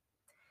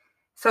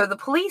 So the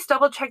police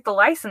double-checked the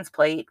license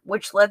plate,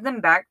 which led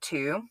them back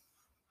to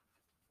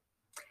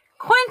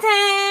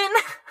Quentin!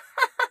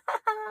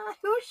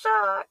 Who's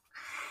shocked?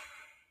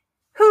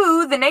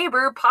 Who the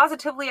neighbor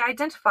positively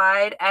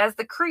identified as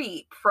the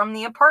creep from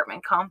the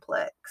apartment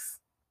complex.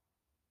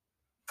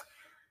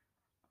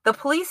 The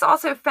police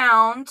also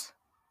found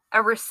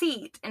a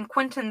receipt in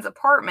Quentin's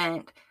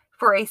apartment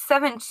for a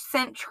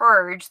 7-cent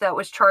charge that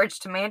was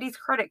charged to Mandy's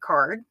credit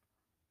card.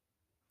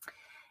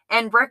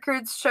 And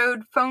records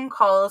showed phone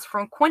calls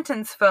from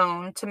Quentin's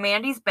phone to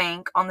Mandy's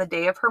bank on the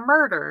day of her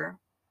murder.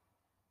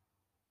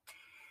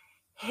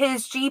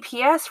 His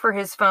GPS for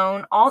his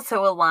phone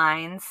also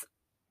aligns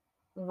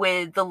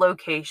with the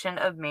location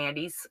of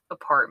Mandy's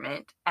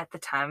apartment at the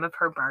time of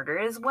her murder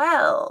as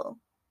well.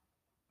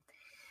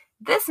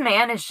 This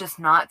man is just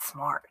not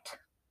smart.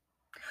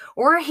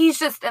 Or he's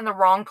just in the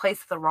wrong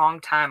place at the wrong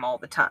time all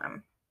the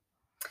time.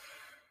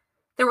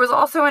 There was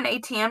also an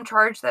ATM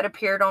charge that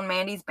appeared on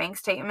Mandy's bank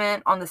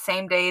statement on the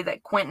same day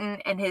that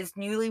Quentin and his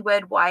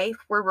newlywed wife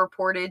were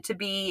reported to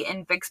be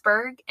in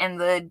Vicksburg, and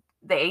the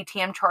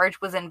ATM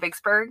charge was in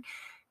Vicksburg.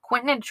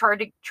 Quentin had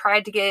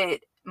tried to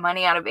get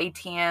money out of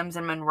ATMs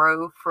in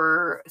Monroe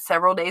for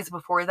several days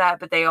before that,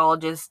 but they all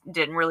just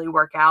didn't really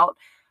work out.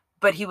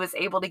 But he was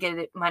able to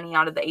get money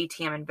out of the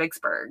ATM in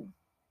Vicksburg.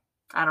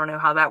 I don't know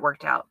how that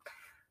worked out.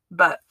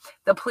 But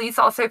the police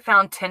also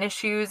found tennis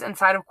shoes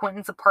inside of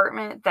Quentin's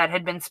apartment that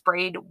had been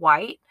sprayed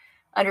white.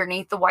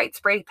 Underneath the white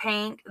spray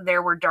paint,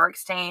 there were dark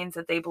stains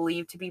that they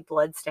believed to be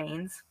blood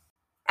stains.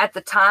 At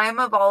the time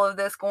of all of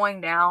this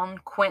going down,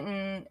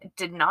 Quentin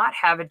did not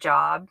have a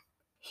job.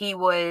 He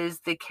was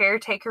the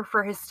caretaker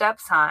for his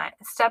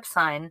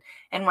stepson,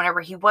 and whenever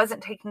he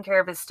wasn't taking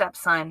care of his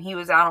stepson, he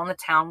was out on the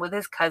town with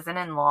his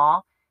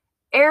cousin-in-law,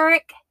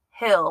 Eric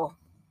Hill.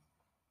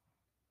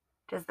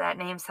 Does that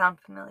name sound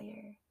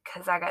familiar?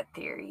 Because I got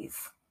theories.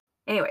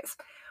 Anyways,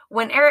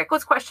 when Eric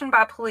was questioned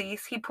by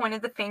police, he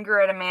pointed the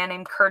finger at a man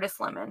named Curtis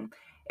Lemon.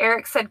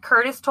 Eric said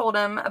Curtis told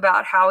him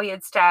about how he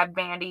had stabbed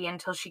Mandy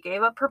until she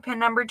gave up her PIN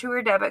number to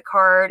her debit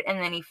card, and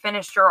then he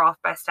finished her off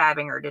by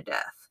stabbing her to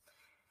death.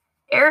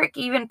 Eric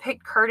even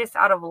picked Curtis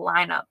out of a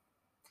lineup,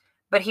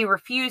 but he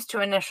refused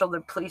to initial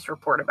the police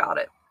report about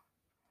it.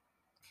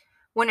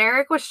 When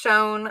Eric was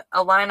shown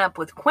a lineup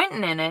with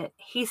Quentin in it,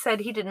 he said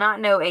he did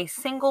not know a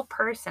single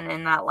person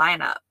in that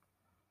lineup.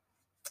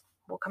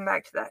 We'll come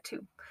back to that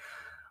too.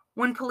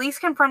 When police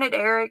confronted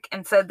Eric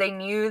and said they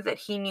knew that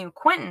he knew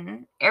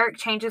Quentin, Eric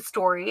changed his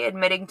story,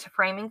 admitting to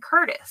framing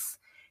Curtis.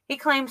 He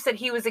claims that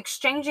he was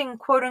exchanging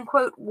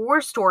quote-unquote war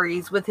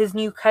stories with his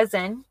new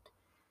cousin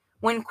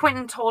when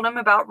Quentin told him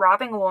about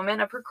robbing a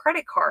woman of her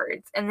credit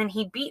cards, and then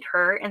he beat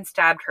her and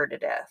stabbed her to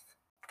death.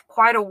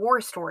 Quite a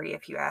war story,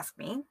 if you ask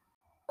me.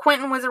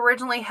 Quentin was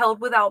originally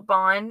held without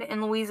bond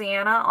in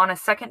Louisiana on a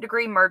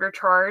second-degree murder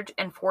charge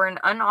and for an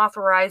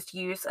unauthorized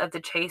use of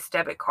the Chase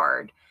debit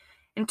card.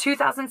 In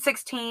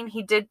 2016,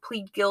 he did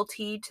plead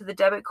guilty to the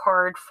debit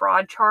card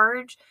fraud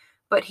charge,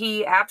 but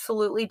he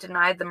absolutely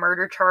denied the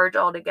murder charge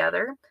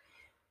altogether.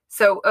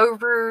 So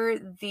over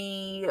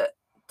the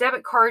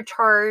debit card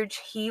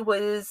charge, he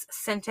was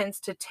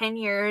sentenced to 10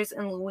 years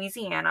in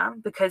Louisiana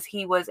because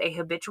he was a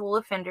habitual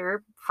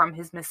offender from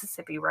his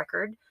Mississippi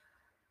record.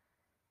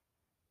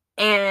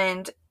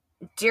 And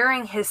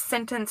during his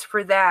sentence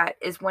for that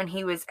is when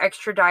he was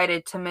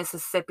extradited to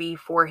Mississippi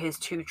for his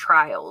 2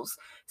 trials.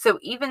 So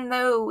even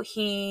though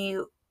he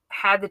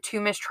had the 2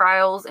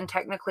 mistrials and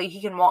technically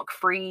he can walk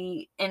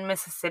free in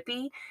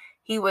Mississippi,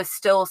 he was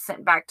still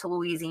sent back to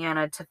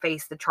Louisiana to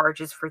face the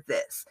charges for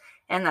this.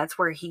 And that's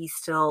where he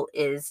still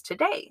is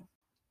today.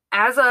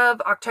 As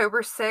of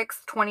October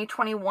 6th,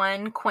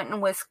 2021,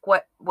 Quentin was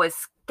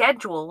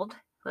scheduled...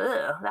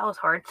 that was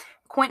hard.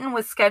 Quentin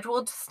was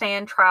scheduled to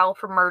stand trial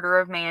for murder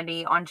of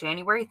Mandy on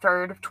January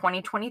 3rd of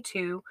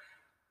 2022.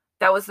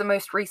 That was the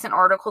most recent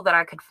article that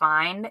I could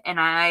find, and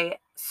I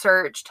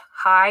searched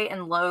high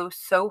and low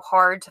so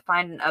hard to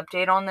find an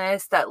update on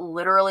this that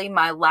literally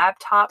my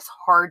laptop's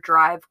hard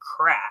drive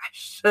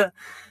crashed.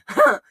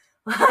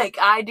 Like,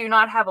 I do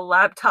not have a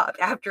laptop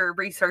after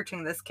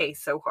researching this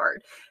case so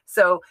hard.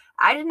 So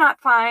I did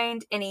not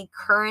find any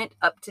current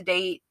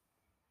up-to-date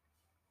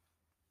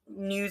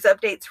news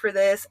updates for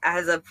this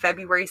as of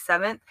February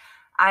 7th.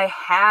 I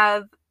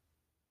have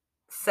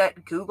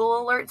set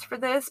Google alerts for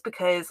this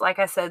because, like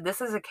I said, this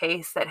is a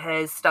case that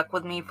has stuck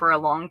with me for a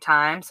long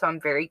time, so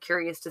I'm very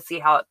curious to see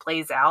how it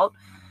plays out.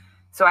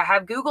 So I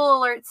have Google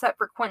alerts set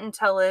for Quentin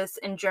Tellis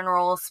in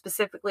general,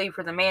 specifically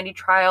for the Mandy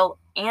trial,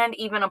 and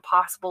even a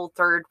possible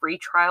 3rd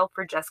retrial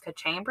for Jessica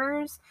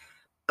Chambers.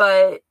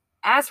 But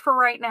as for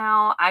right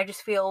now, I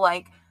just feel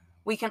like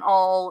we can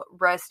all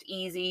rest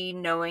easy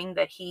knowing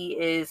that he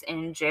is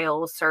in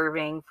jail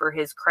serving for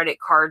his credit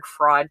card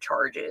fraud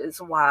charges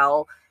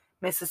while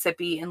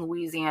Mississippi and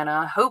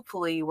Louisiana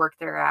hopefully work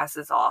their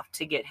asses off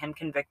to get him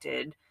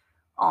convicted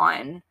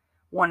on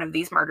one of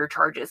these murder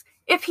charges.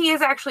 If he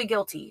is actually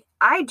guilty.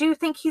 I do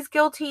think he's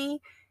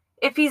guilty.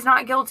 If he's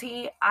not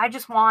guilty, I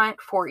just want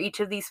for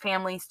each of these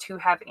families to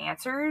have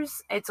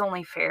answers. It's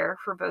only fair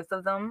for both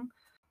of them.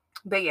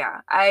 But yeah,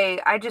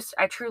 I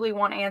truly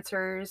want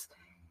answers.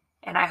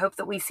 And I hope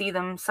that we see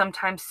them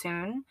sometime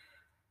soon.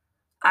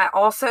 I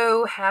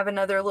also have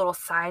another little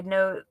side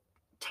note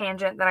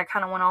tangent that I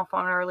kind of went off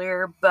on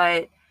earlier,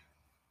 but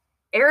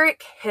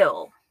Eric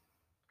Hill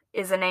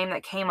is a name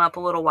that came up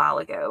a little while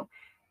ago.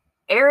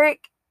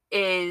 Eric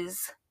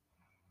is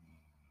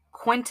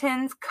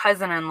Quentin's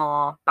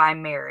cousin-in-law by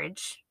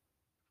marriage,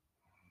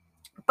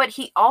 but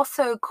he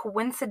also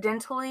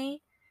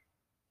coincidentally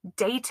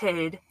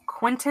dated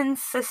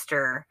Quentin's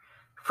sister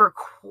for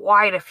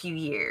quite a few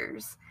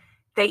years.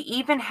 They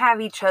even have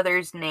each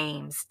other's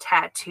names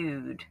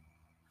tattooed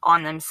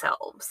on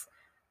themselves.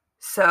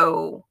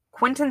 So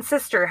Quentin's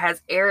sister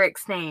has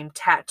Eric's name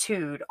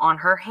tattooed on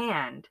her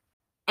hand.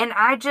 And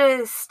I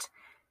just,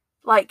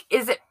 like,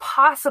 is it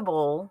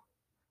possible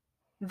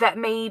that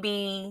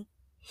maybe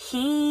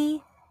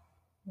he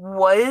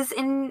was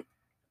in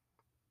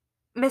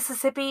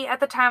Mississippi at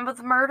the time of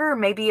the murder?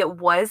 Maybe it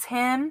was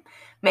him.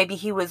 Maybe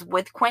he was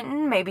with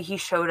Quentin. Maybe he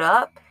showed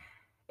up.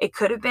 It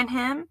could have been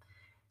him.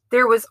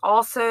 There was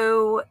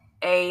also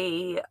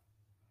a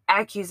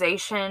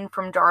accusation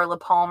from Darla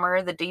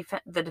Palmer, the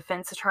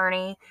defense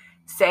attorney,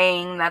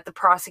 saying that the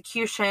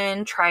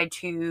prosecution tried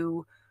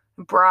to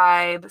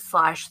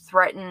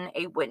bribe/threaten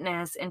a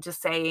witness into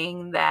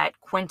saying that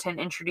Quentin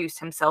introduced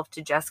himself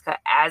to Jessica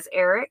as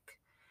Eric.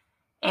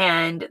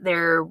 And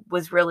there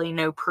was really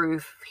no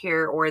proof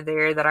here or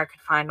there that I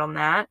could find on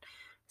that.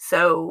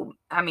 So,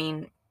 I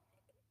mean,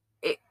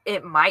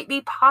 it might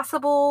be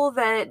possible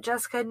that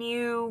Jessica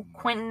knew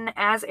Quentin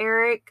as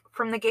Eric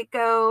from the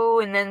get-go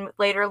and then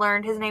later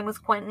learned his name was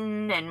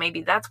Quentin, and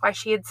maybe that's why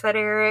she had said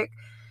Eric.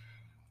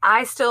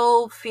 I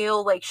still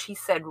feel like she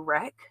said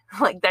Rec.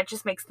 Like, that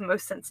just makes the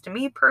most sense to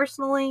me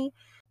personally.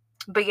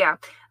 But yeah,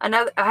 I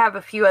have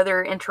a few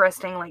other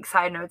interesting, like,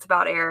 side notes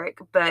about Eric.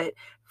 But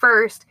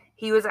first,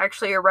 he was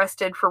actually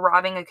arrested for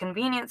robbing a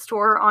convenience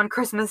store on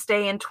Christmas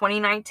Day in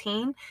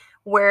 2019,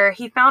 where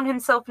he found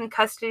himself in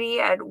custody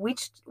at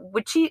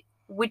Wichita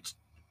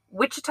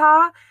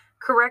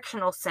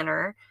Correctional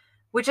Center,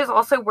 which is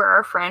also where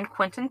our friend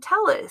Quentin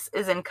Tellis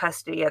is in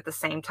custody at the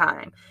same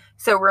time.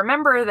 So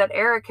remember that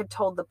Eric had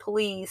told the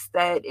police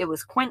that it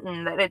was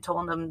Quentin that had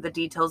told him the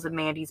details of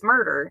Mandy's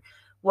murder.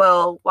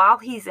 Well, while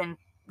he's in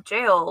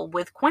jail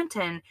with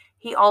Quentin,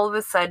 he all of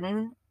a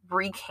sudden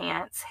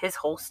recants his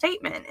whole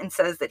statement and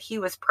says that he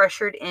was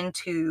pressured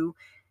into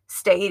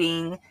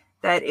stating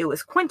that it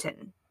was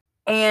Quentin.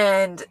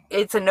 And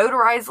it's a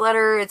notarized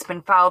letter. It's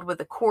been filed with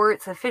the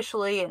courts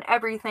officially and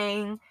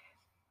everything.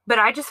 But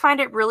I just find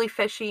it really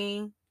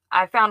fishy.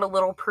 I found a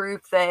little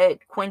proof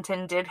that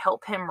Quentin did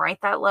help him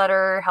write that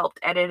letter, helped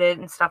edit it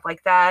and stuff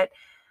like that.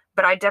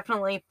 But I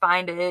definitely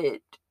find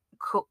it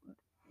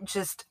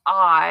just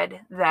odd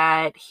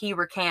that he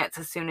recants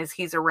as soon as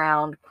he's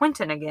around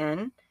Quentin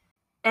again.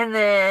 And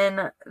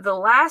then the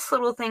last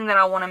little thing that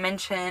I want to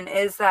mention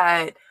is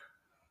that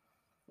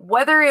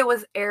whether it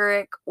was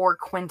Eric or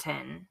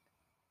Quentin,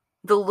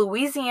 the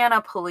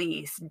Louisiana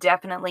police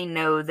definitely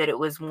know that it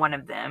was one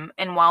of them.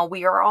 And while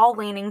we are all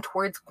leaning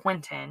towards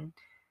Quentin,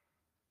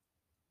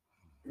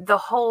 the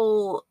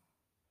whole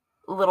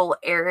little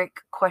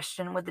Eric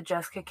question with the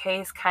Jessica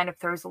case kind of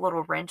throws a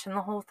little wrench in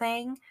the whole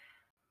thing.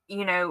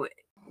 You know,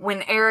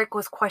 when Eric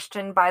was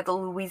questioned by the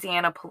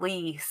Louisiana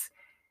police,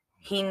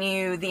 he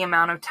knew the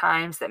amount of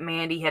times that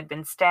Mandy had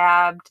been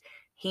stabbed.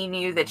 He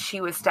knew that she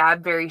was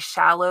stabbed very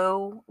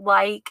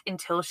shallow-like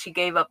until she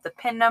gave up the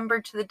PIN number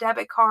to the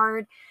debit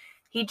card.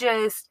 He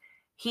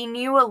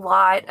knew a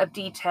lot of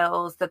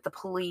details that the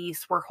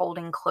police were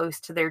holding close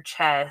to their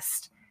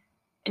chest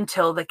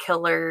until the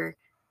killer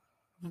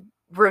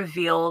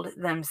revealed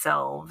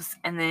themselves.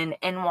 And then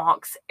in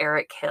walks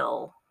Eric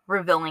Hill,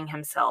 revealing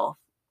himself,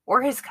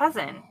 or his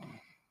cousin.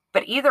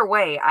 But either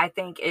way, I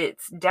think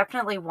it's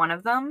definitely one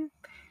of them.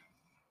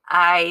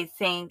 I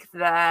think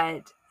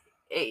that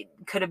it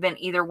could have been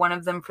either one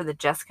of them for the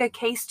Jessica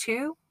case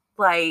too.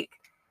 Like,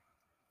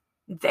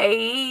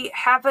 they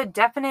have a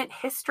definite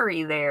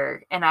history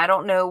there, and I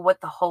don't know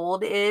what the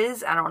hold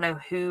is. I don't know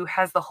who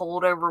has the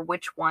hold over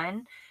which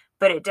one,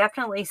 but it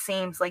definitely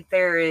seems like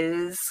there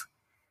is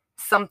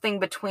something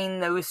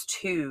between those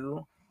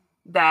two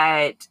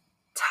that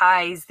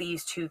ties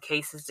these two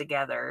cases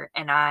together,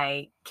 and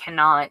I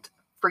cannot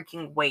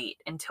freaking wait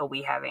until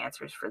we have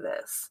answers for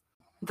this.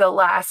 The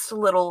last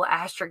little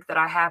asterisk that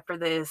I have for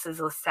this is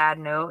a sad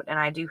note, and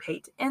I do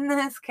hate to end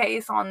this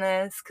case on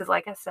this, because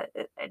like I said,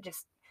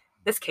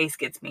 this case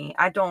gets me.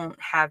 I don't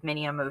have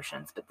many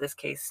emotions, but this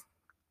case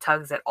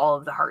tugs at all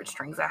of the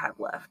heartstrings I have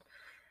left.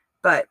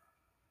 But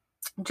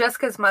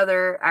Jessica's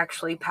mother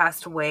actually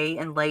passed away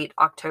in late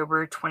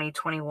October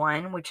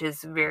 2021, which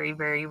is very,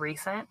 very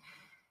recent.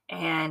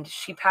 And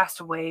she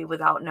passed away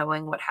without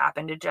knowing what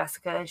happened to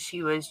Jessica.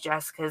 She was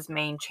Jessica's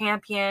main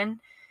champion.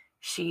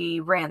 She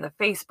ran the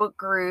Facebook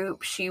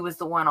group. She was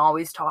the one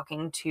always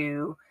talking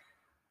to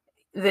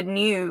the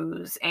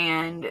news,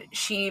 and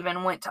she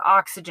even went to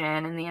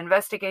Oxygen and the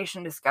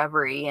Investigation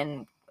Discovery,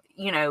 and,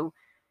 you know,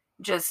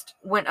 just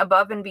went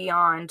above and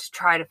beyond to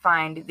try to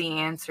find the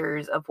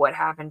answers of what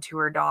happened to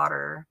her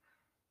daughter.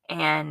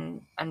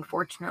 And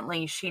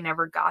unfortunately, she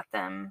never got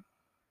them.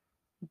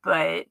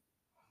 But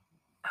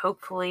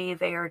hopefully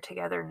they are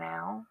together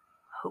now.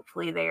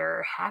 Hopefully they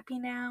are happy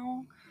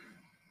now.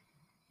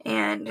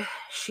 And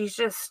she's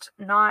just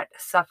not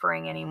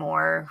suffering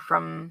anymore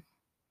from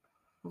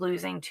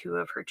losing two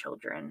of her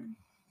children.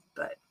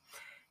 But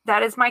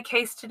that is my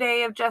case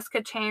today of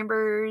Jessica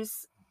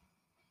Chambers.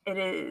 It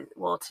is,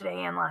 well,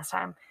 today and last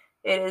time,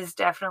 it is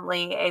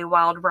definitely a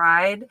wild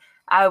ride.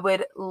 I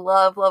would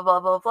love, love,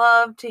 love, love,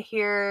 love to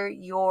hear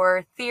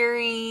your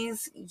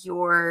theories,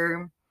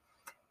 your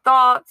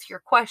thoughts, your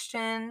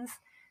questions.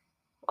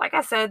 Like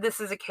I said, this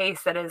is a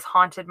case that has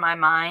haunted my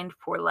mind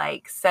for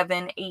like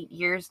 7-8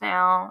 years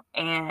now,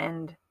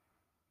 and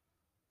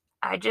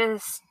I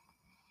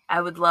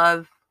would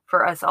love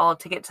for us all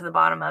to get to the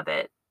bottom of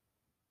it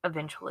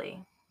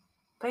eventually.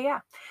 But yeah,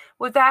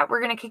 with that,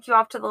 we're going to kick you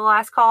off to the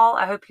last call.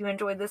 I hope you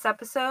enjoyed this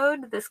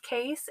episode, this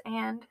case,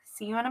 and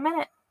see you in a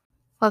minute.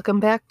 Welcome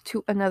back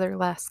to another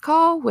last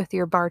call with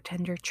your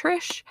bartender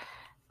Trish,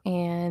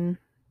 and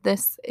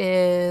this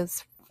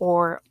is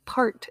for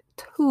part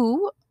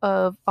 2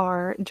 of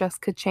our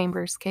Jessica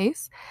Chambers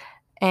case,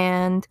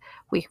 and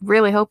we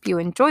really hope you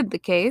enjoyed the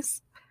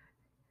case.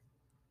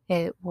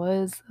 It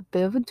was a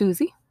bit of a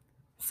doozy.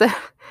 So,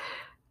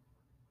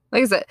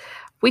 like I said,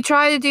 we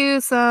try to do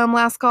some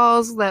last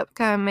calls that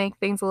kind of make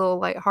things a little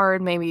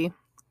lighthearted, maybe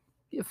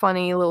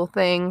funny little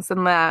things,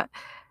 and that.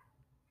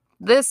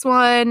 This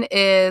one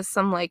is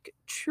some like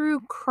true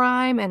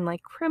crime and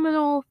like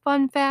criminal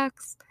fun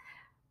facts.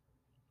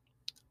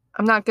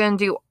 I'm not going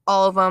to do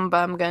all of them, but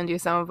I'm going to do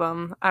some of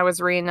them. I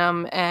was reading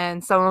them,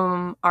 and some of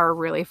them are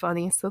really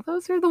funny. So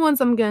those are the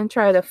ones I'm going to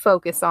try to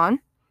focus on.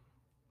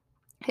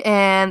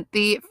 And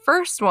the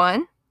first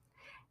one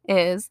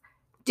is,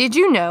 did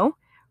you know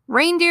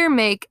reindeer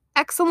make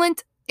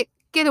excellent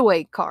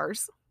getaway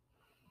cars?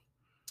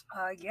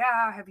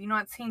 Yeah, have you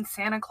not seen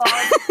Santa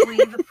Claus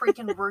leave the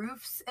freaking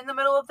roofs in the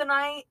middle of the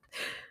night?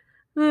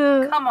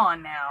 Come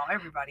on now,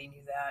 everybody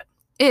knew that.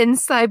 In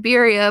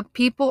Siberia,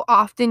 people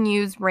often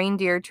use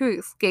reindeer to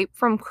escape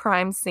from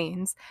crime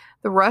scenes.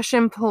 The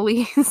Russian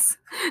police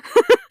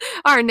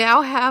are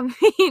now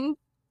having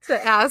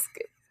to ask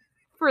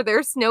for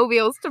their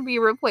snowmobiles to be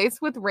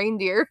replaced with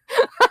reindeer.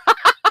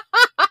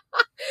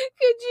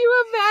 Could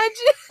you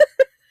imagine?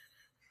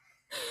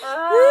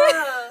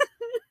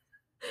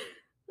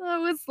 I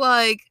was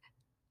like,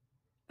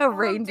 a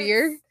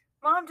reindeer.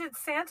 Mom, did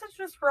Santa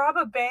just rob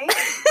a bank?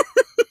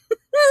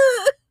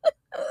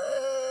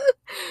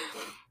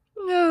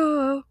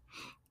 No.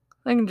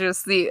 I can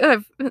just see. I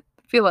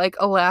feel like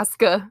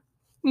Alaska,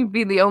 you'd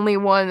be the only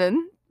one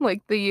in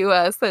like the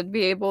U.S. that'd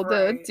be able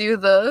to do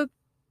the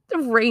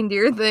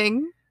reindeer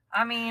thing.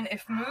 I mean,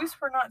 if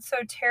moose were not so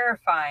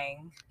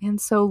terrifying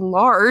and so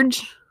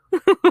large,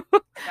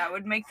 that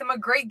would make them a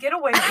great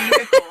getaway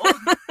vehicle.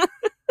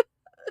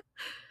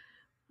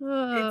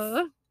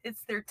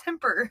 It's their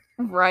temper,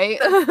 right?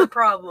 That's the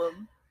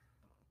problem.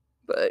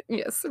 But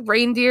yes,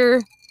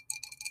 reindeer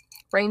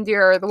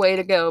are the way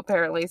to go,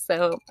 apparently.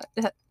 So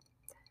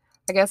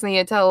I guess I need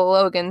to tell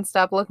Logan,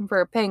 stop looking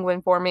for a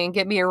penguin for me and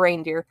get me a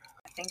reindeer.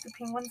 I think the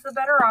penguin's the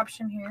better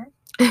option here.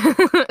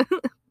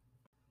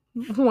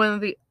 One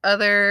of the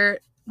other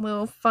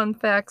little fun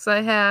facts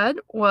I had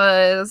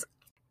was,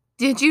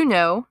 did you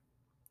know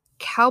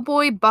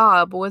Cowboy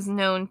Bob was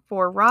known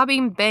for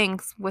robbing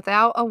banks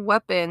without a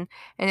weapon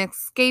and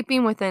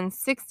escaping within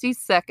 60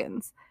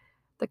 seconds?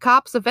 The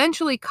cops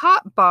eventually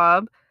caught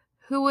Bob,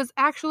 who was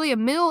actually a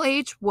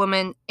middle-aged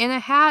woman in a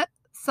hat,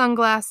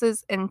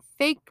 sunglasses, and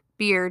fake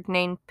beard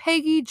named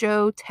Peggy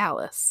Jo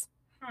Tallis.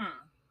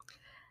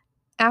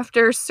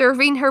 After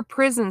serving her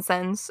prison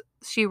sentence,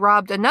 she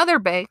robbed another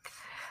bank,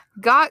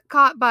 got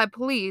caught by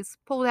police,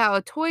 pulled out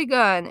a toy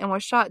gun, and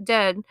was shot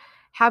dead,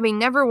 having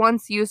never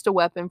once used a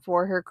weapon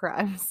for her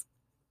crimes.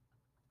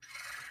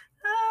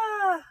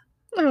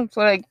 It's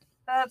like,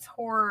 that's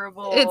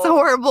horrible. It's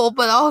horrible,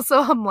 but also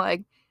I'm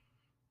like,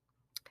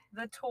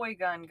 the toy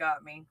gun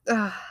got me.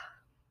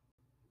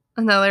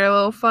 Another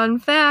little fun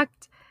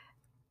fact.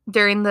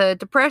 During the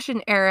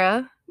Depression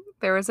era,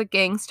 there was a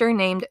gangster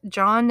named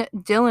John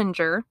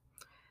Dillinger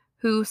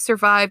who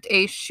survived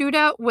a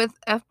shootout with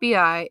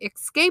FBI,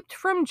 escaped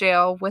from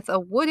jail with a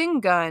wooden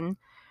gun,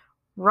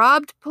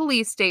 robbed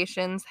police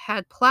stations,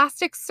 had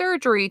plastic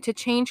surgery to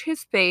change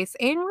his face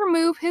and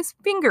remove his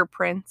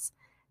fingerprints,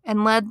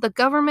 and led the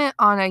government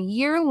on a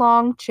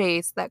year-long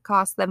chase that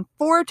cost them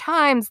 4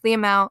 times the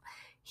amount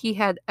he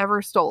had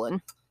ever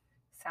stolen.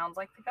 Sounds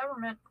like the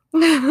government.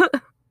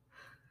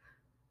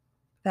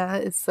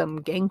 That is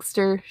some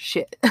gangster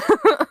shit.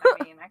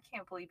 I mean, I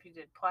can't believe he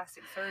did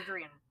plastic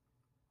surgery and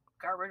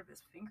got rid of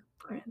his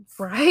fingerprints.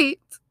 Right?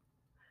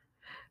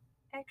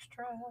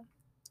 Extra.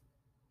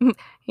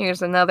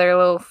 Here's another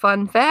little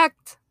fun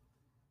fact.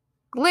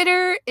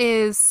 Glitter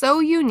is so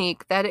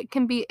unique that it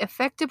can be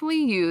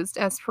effectively used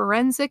as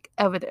forensic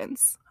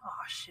evidence. Oh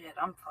shit,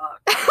 I'm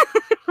fucked.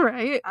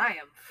 Right? I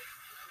am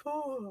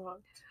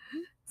fucked.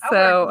 So,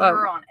 I wear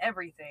glitter on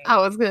everything. I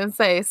was gonna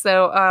say,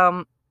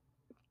 so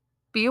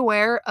be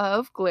aware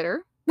of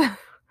glitter.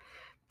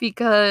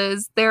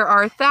 Because there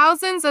are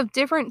thousands of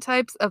different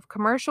types of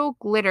commercial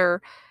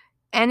glitter.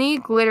 Any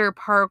glitter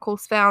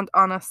particles found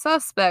on a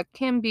suspect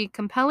can be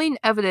compelling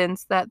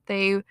evidence that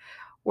they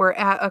were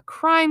at a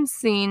crime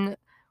scene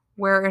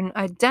where an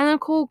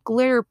identical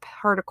glitter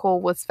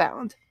particle was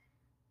found.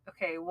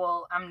 Okay,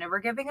 well, I'm never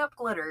giving up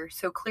glitter,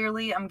 so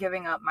clearly I'm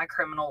giving up my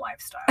criminal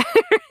lifestyle.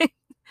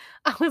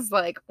 I was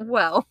like,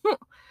 well,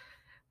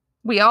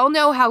 we all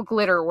know how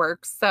glitter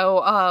works,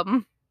 so,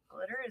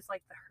 Glitter is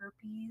like the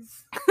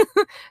herpes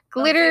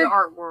glitter of the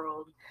art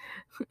world.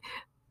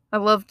 I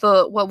love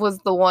what was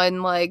the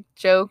one, like,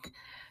 joke?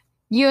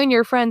 You and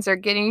your friends are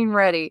getting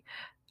ready.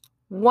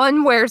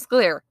 One wears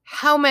glitter.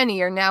 How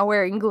many are now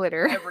wearing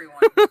glitter?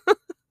 Everyone.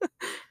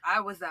 I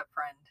was that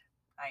friend.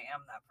 I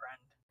am that friend.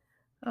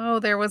 Oh,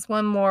 there was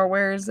one more.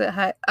 Where is it?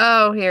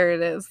 Oh, here it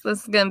is.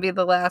 This is going to be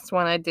the last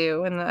one I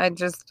do. And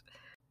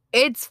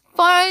it's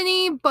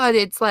funny, but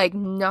it's like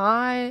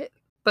not,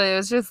 but it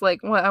was just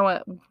like, I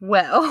went,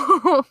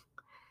 well.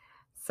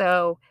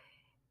 So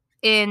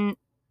in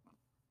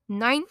the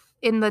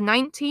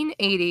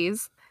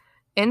 1980s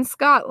in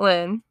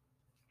Scotland,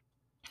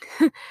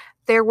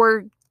 there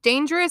were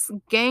dangerous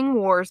gang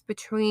wars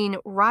between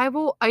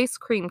rival ice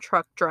cream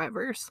truck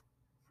drivers.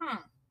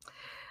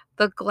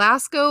 The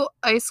Glasgow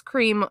ice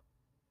cream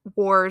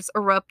wars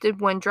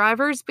erupted when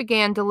drivers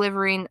began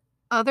delivering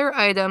other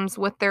items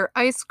with their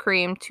ice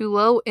cream to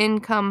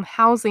low-income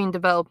housing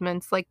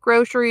developments like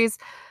groceries,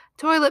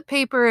 toilet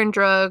paper and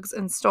drugs,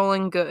 and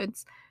stolen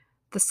goods.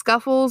 The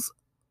scuffles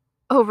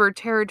over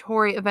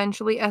territory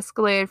eventually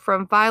escalated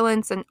from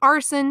violence and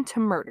arson to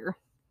murder.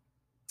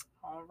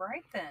 All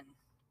right, then.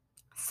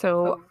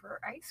 So, over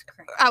ice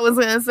cream. I was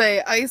going to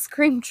say, ice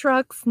cream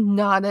trucks,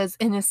 not as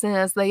innocent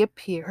as they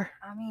appear.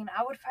 I mean,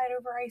 I would fight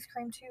over ice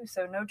cream too,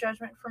 so no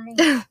judgment from me.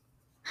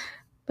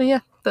 But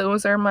yeah,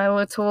 those are my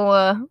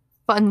little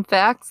fun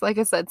facts. Like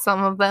I said,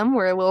 some of them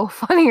were a little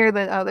funnier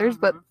than others,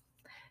 but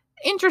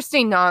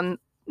interesting all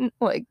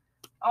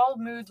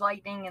mood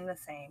lightning and the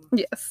same.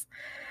 Yes.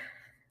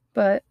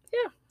 But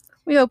yeah,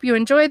 we hope you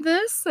enjoyed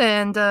this,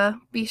 and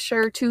be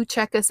sure to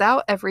check us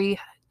out every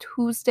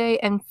Tuesday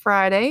and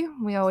Friday.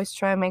 We always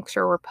try to make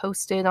sure we're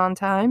posted on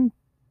time.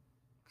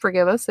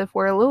 Forgive us if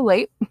we're a little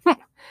late.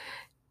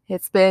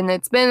 It's been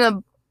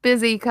a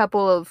busy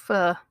couple of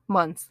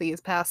months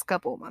these past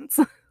couple of months.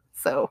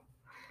 So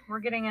we're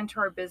getting into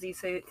our busy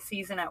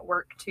season at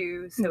work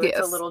too, so yes.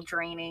 It's a little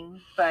draining,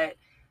 but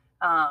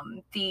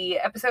the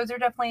episodes are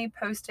definitely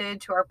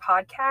posted to our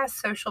podcast.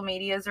 Social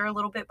medias are a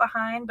little bit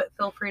behind, but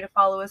feel free to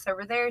follow us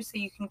over there so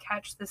you can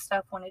catch this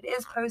stuff when it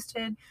is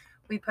posted.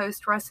 We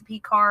post recipe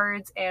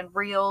cards and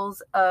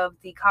reels of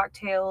the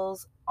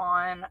cocktails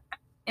on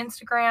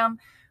Instagram.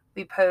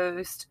 We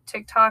post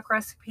TikTok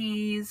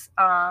recipes.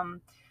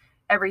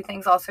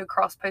 Everything's also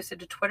cross-posted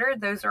to Twitter.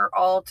 Those are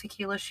all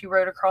Tequila She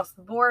Wrote across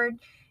the board.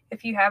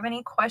 If you have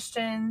any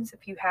questions,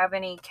 if you have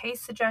any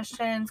case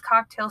suggestions,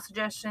 cocktail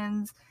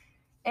suggestions,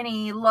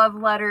 any love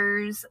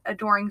letters,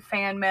 adoring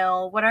fan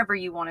mail, whatever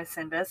you want to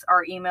send us,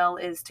 our email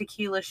is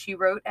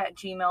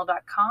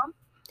tequilashewrote@gmail.com.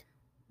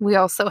 We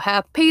also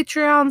have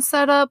Patreon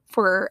set up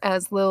for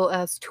as little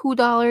as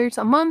 $2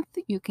 a month.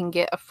 You can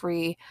get a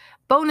free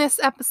bonus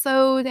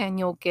episode, and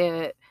you'll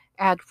get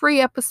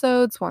ad-free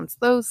episodes once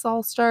those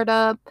all start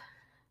up.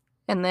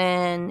 And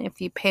then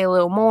if you pay a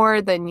little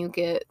more, then you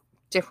get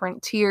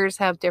different tiers,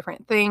 have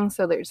different things.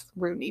 So there's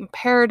Rooting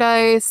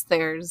Paradise,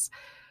 there's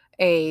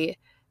a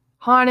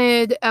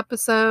haunted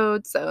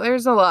episode. So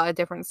there's a lot of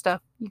different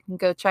stuff. You can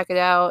go check it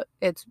out.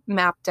 It's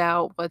mapped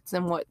out what's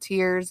in what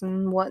tiers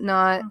and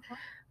whatnot. Mm-hmm.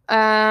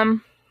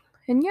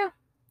 And yeah,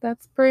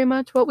 that's pretty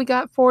much what we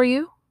got for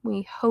you.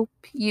 We hope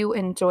you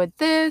enjoyed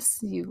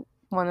this. You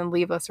want to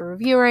leave us a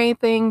review or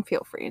anything,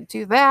 feel free to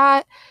do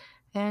that.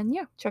 And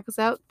yeah, check us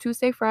out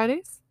Tuesday,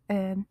 Fridays.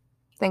 And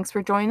thanks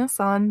for joining us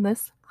on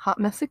this Hot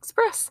Mess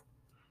Express.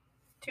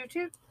 Toot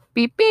toot.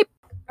 Beep beep.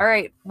 All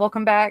right,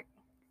 welcome back.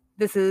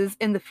 This is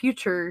in the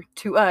future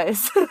to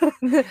us,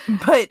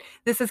 but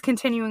this is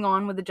continuing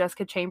on with the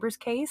Jessica Chambers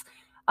case.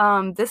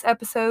 This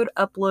episode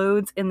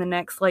uploads in the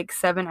next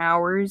 7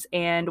 hours,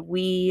 and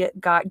we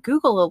got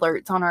Google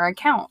alerts on our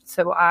account.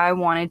 So I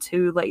wanted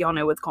to let y'all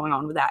know what's going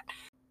on with that.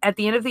 At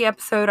the end of the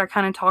episode, I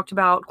kind of talked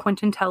about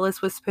Quentin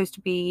Tellis was supposed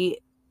to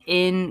be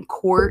in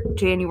court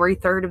January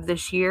 3rd of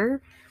this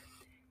year.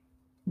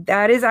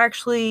 That is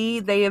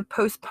actually, they have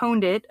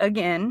postponed it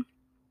again.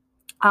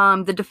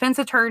 The defense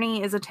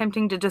attorney is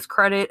attempting to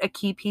discredit a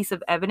key piece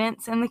of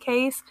evidence in the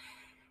case.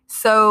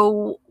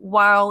 So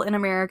while in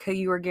America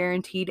you are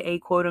guaranteed a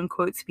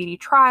quote-unquote speedy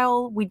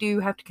trial, we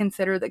do have to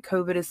consider that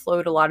COVID has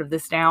slowed a lot of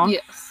this down.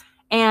 Yes.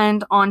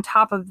 And on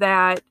top of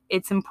that,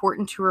 it's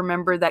important to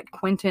remember that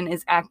Quentin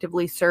is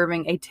actively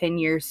serving a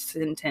 10-year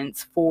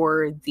sentence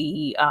for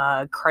the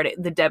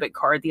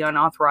the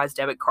unauthorized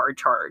debit card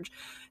charge.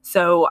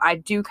 So I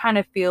do kind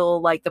of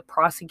feel like the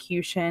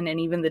prosecution and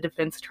even the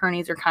defense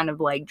attorneys are kind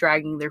of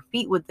dragging their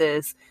feet with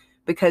this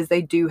because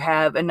they do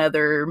have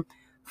another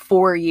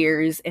 4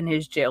 years in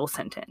his jail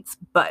sentence.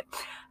 But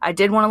I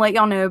did want to let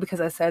y'all know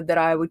because I said that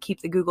I would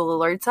keep the Google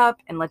alerts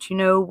up and let you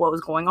know what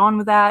was going on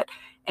with that.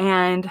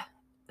 And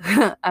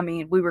I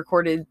mean, we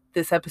recorded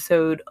this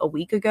episode a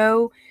week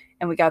ago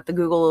and we got the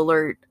Google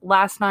alert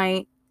last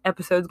night.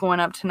 Episode's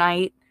going up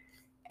tonight,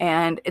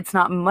 and it's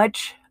not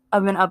much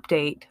of an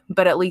update,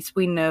 but at least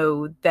we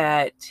know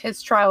that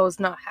his trial is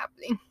not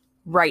happening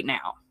right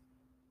now.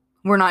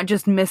 We're not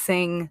just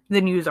missing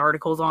the news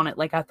articles on it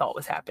like I thought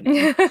was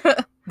happening.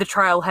 The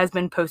trial has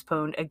been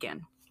postponed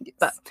again. Yes.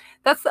 But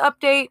that's the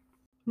update.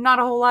 Not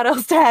a whole lot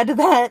else to add to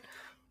that.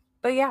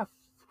 But yeah.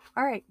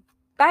 All right.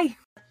 Bye.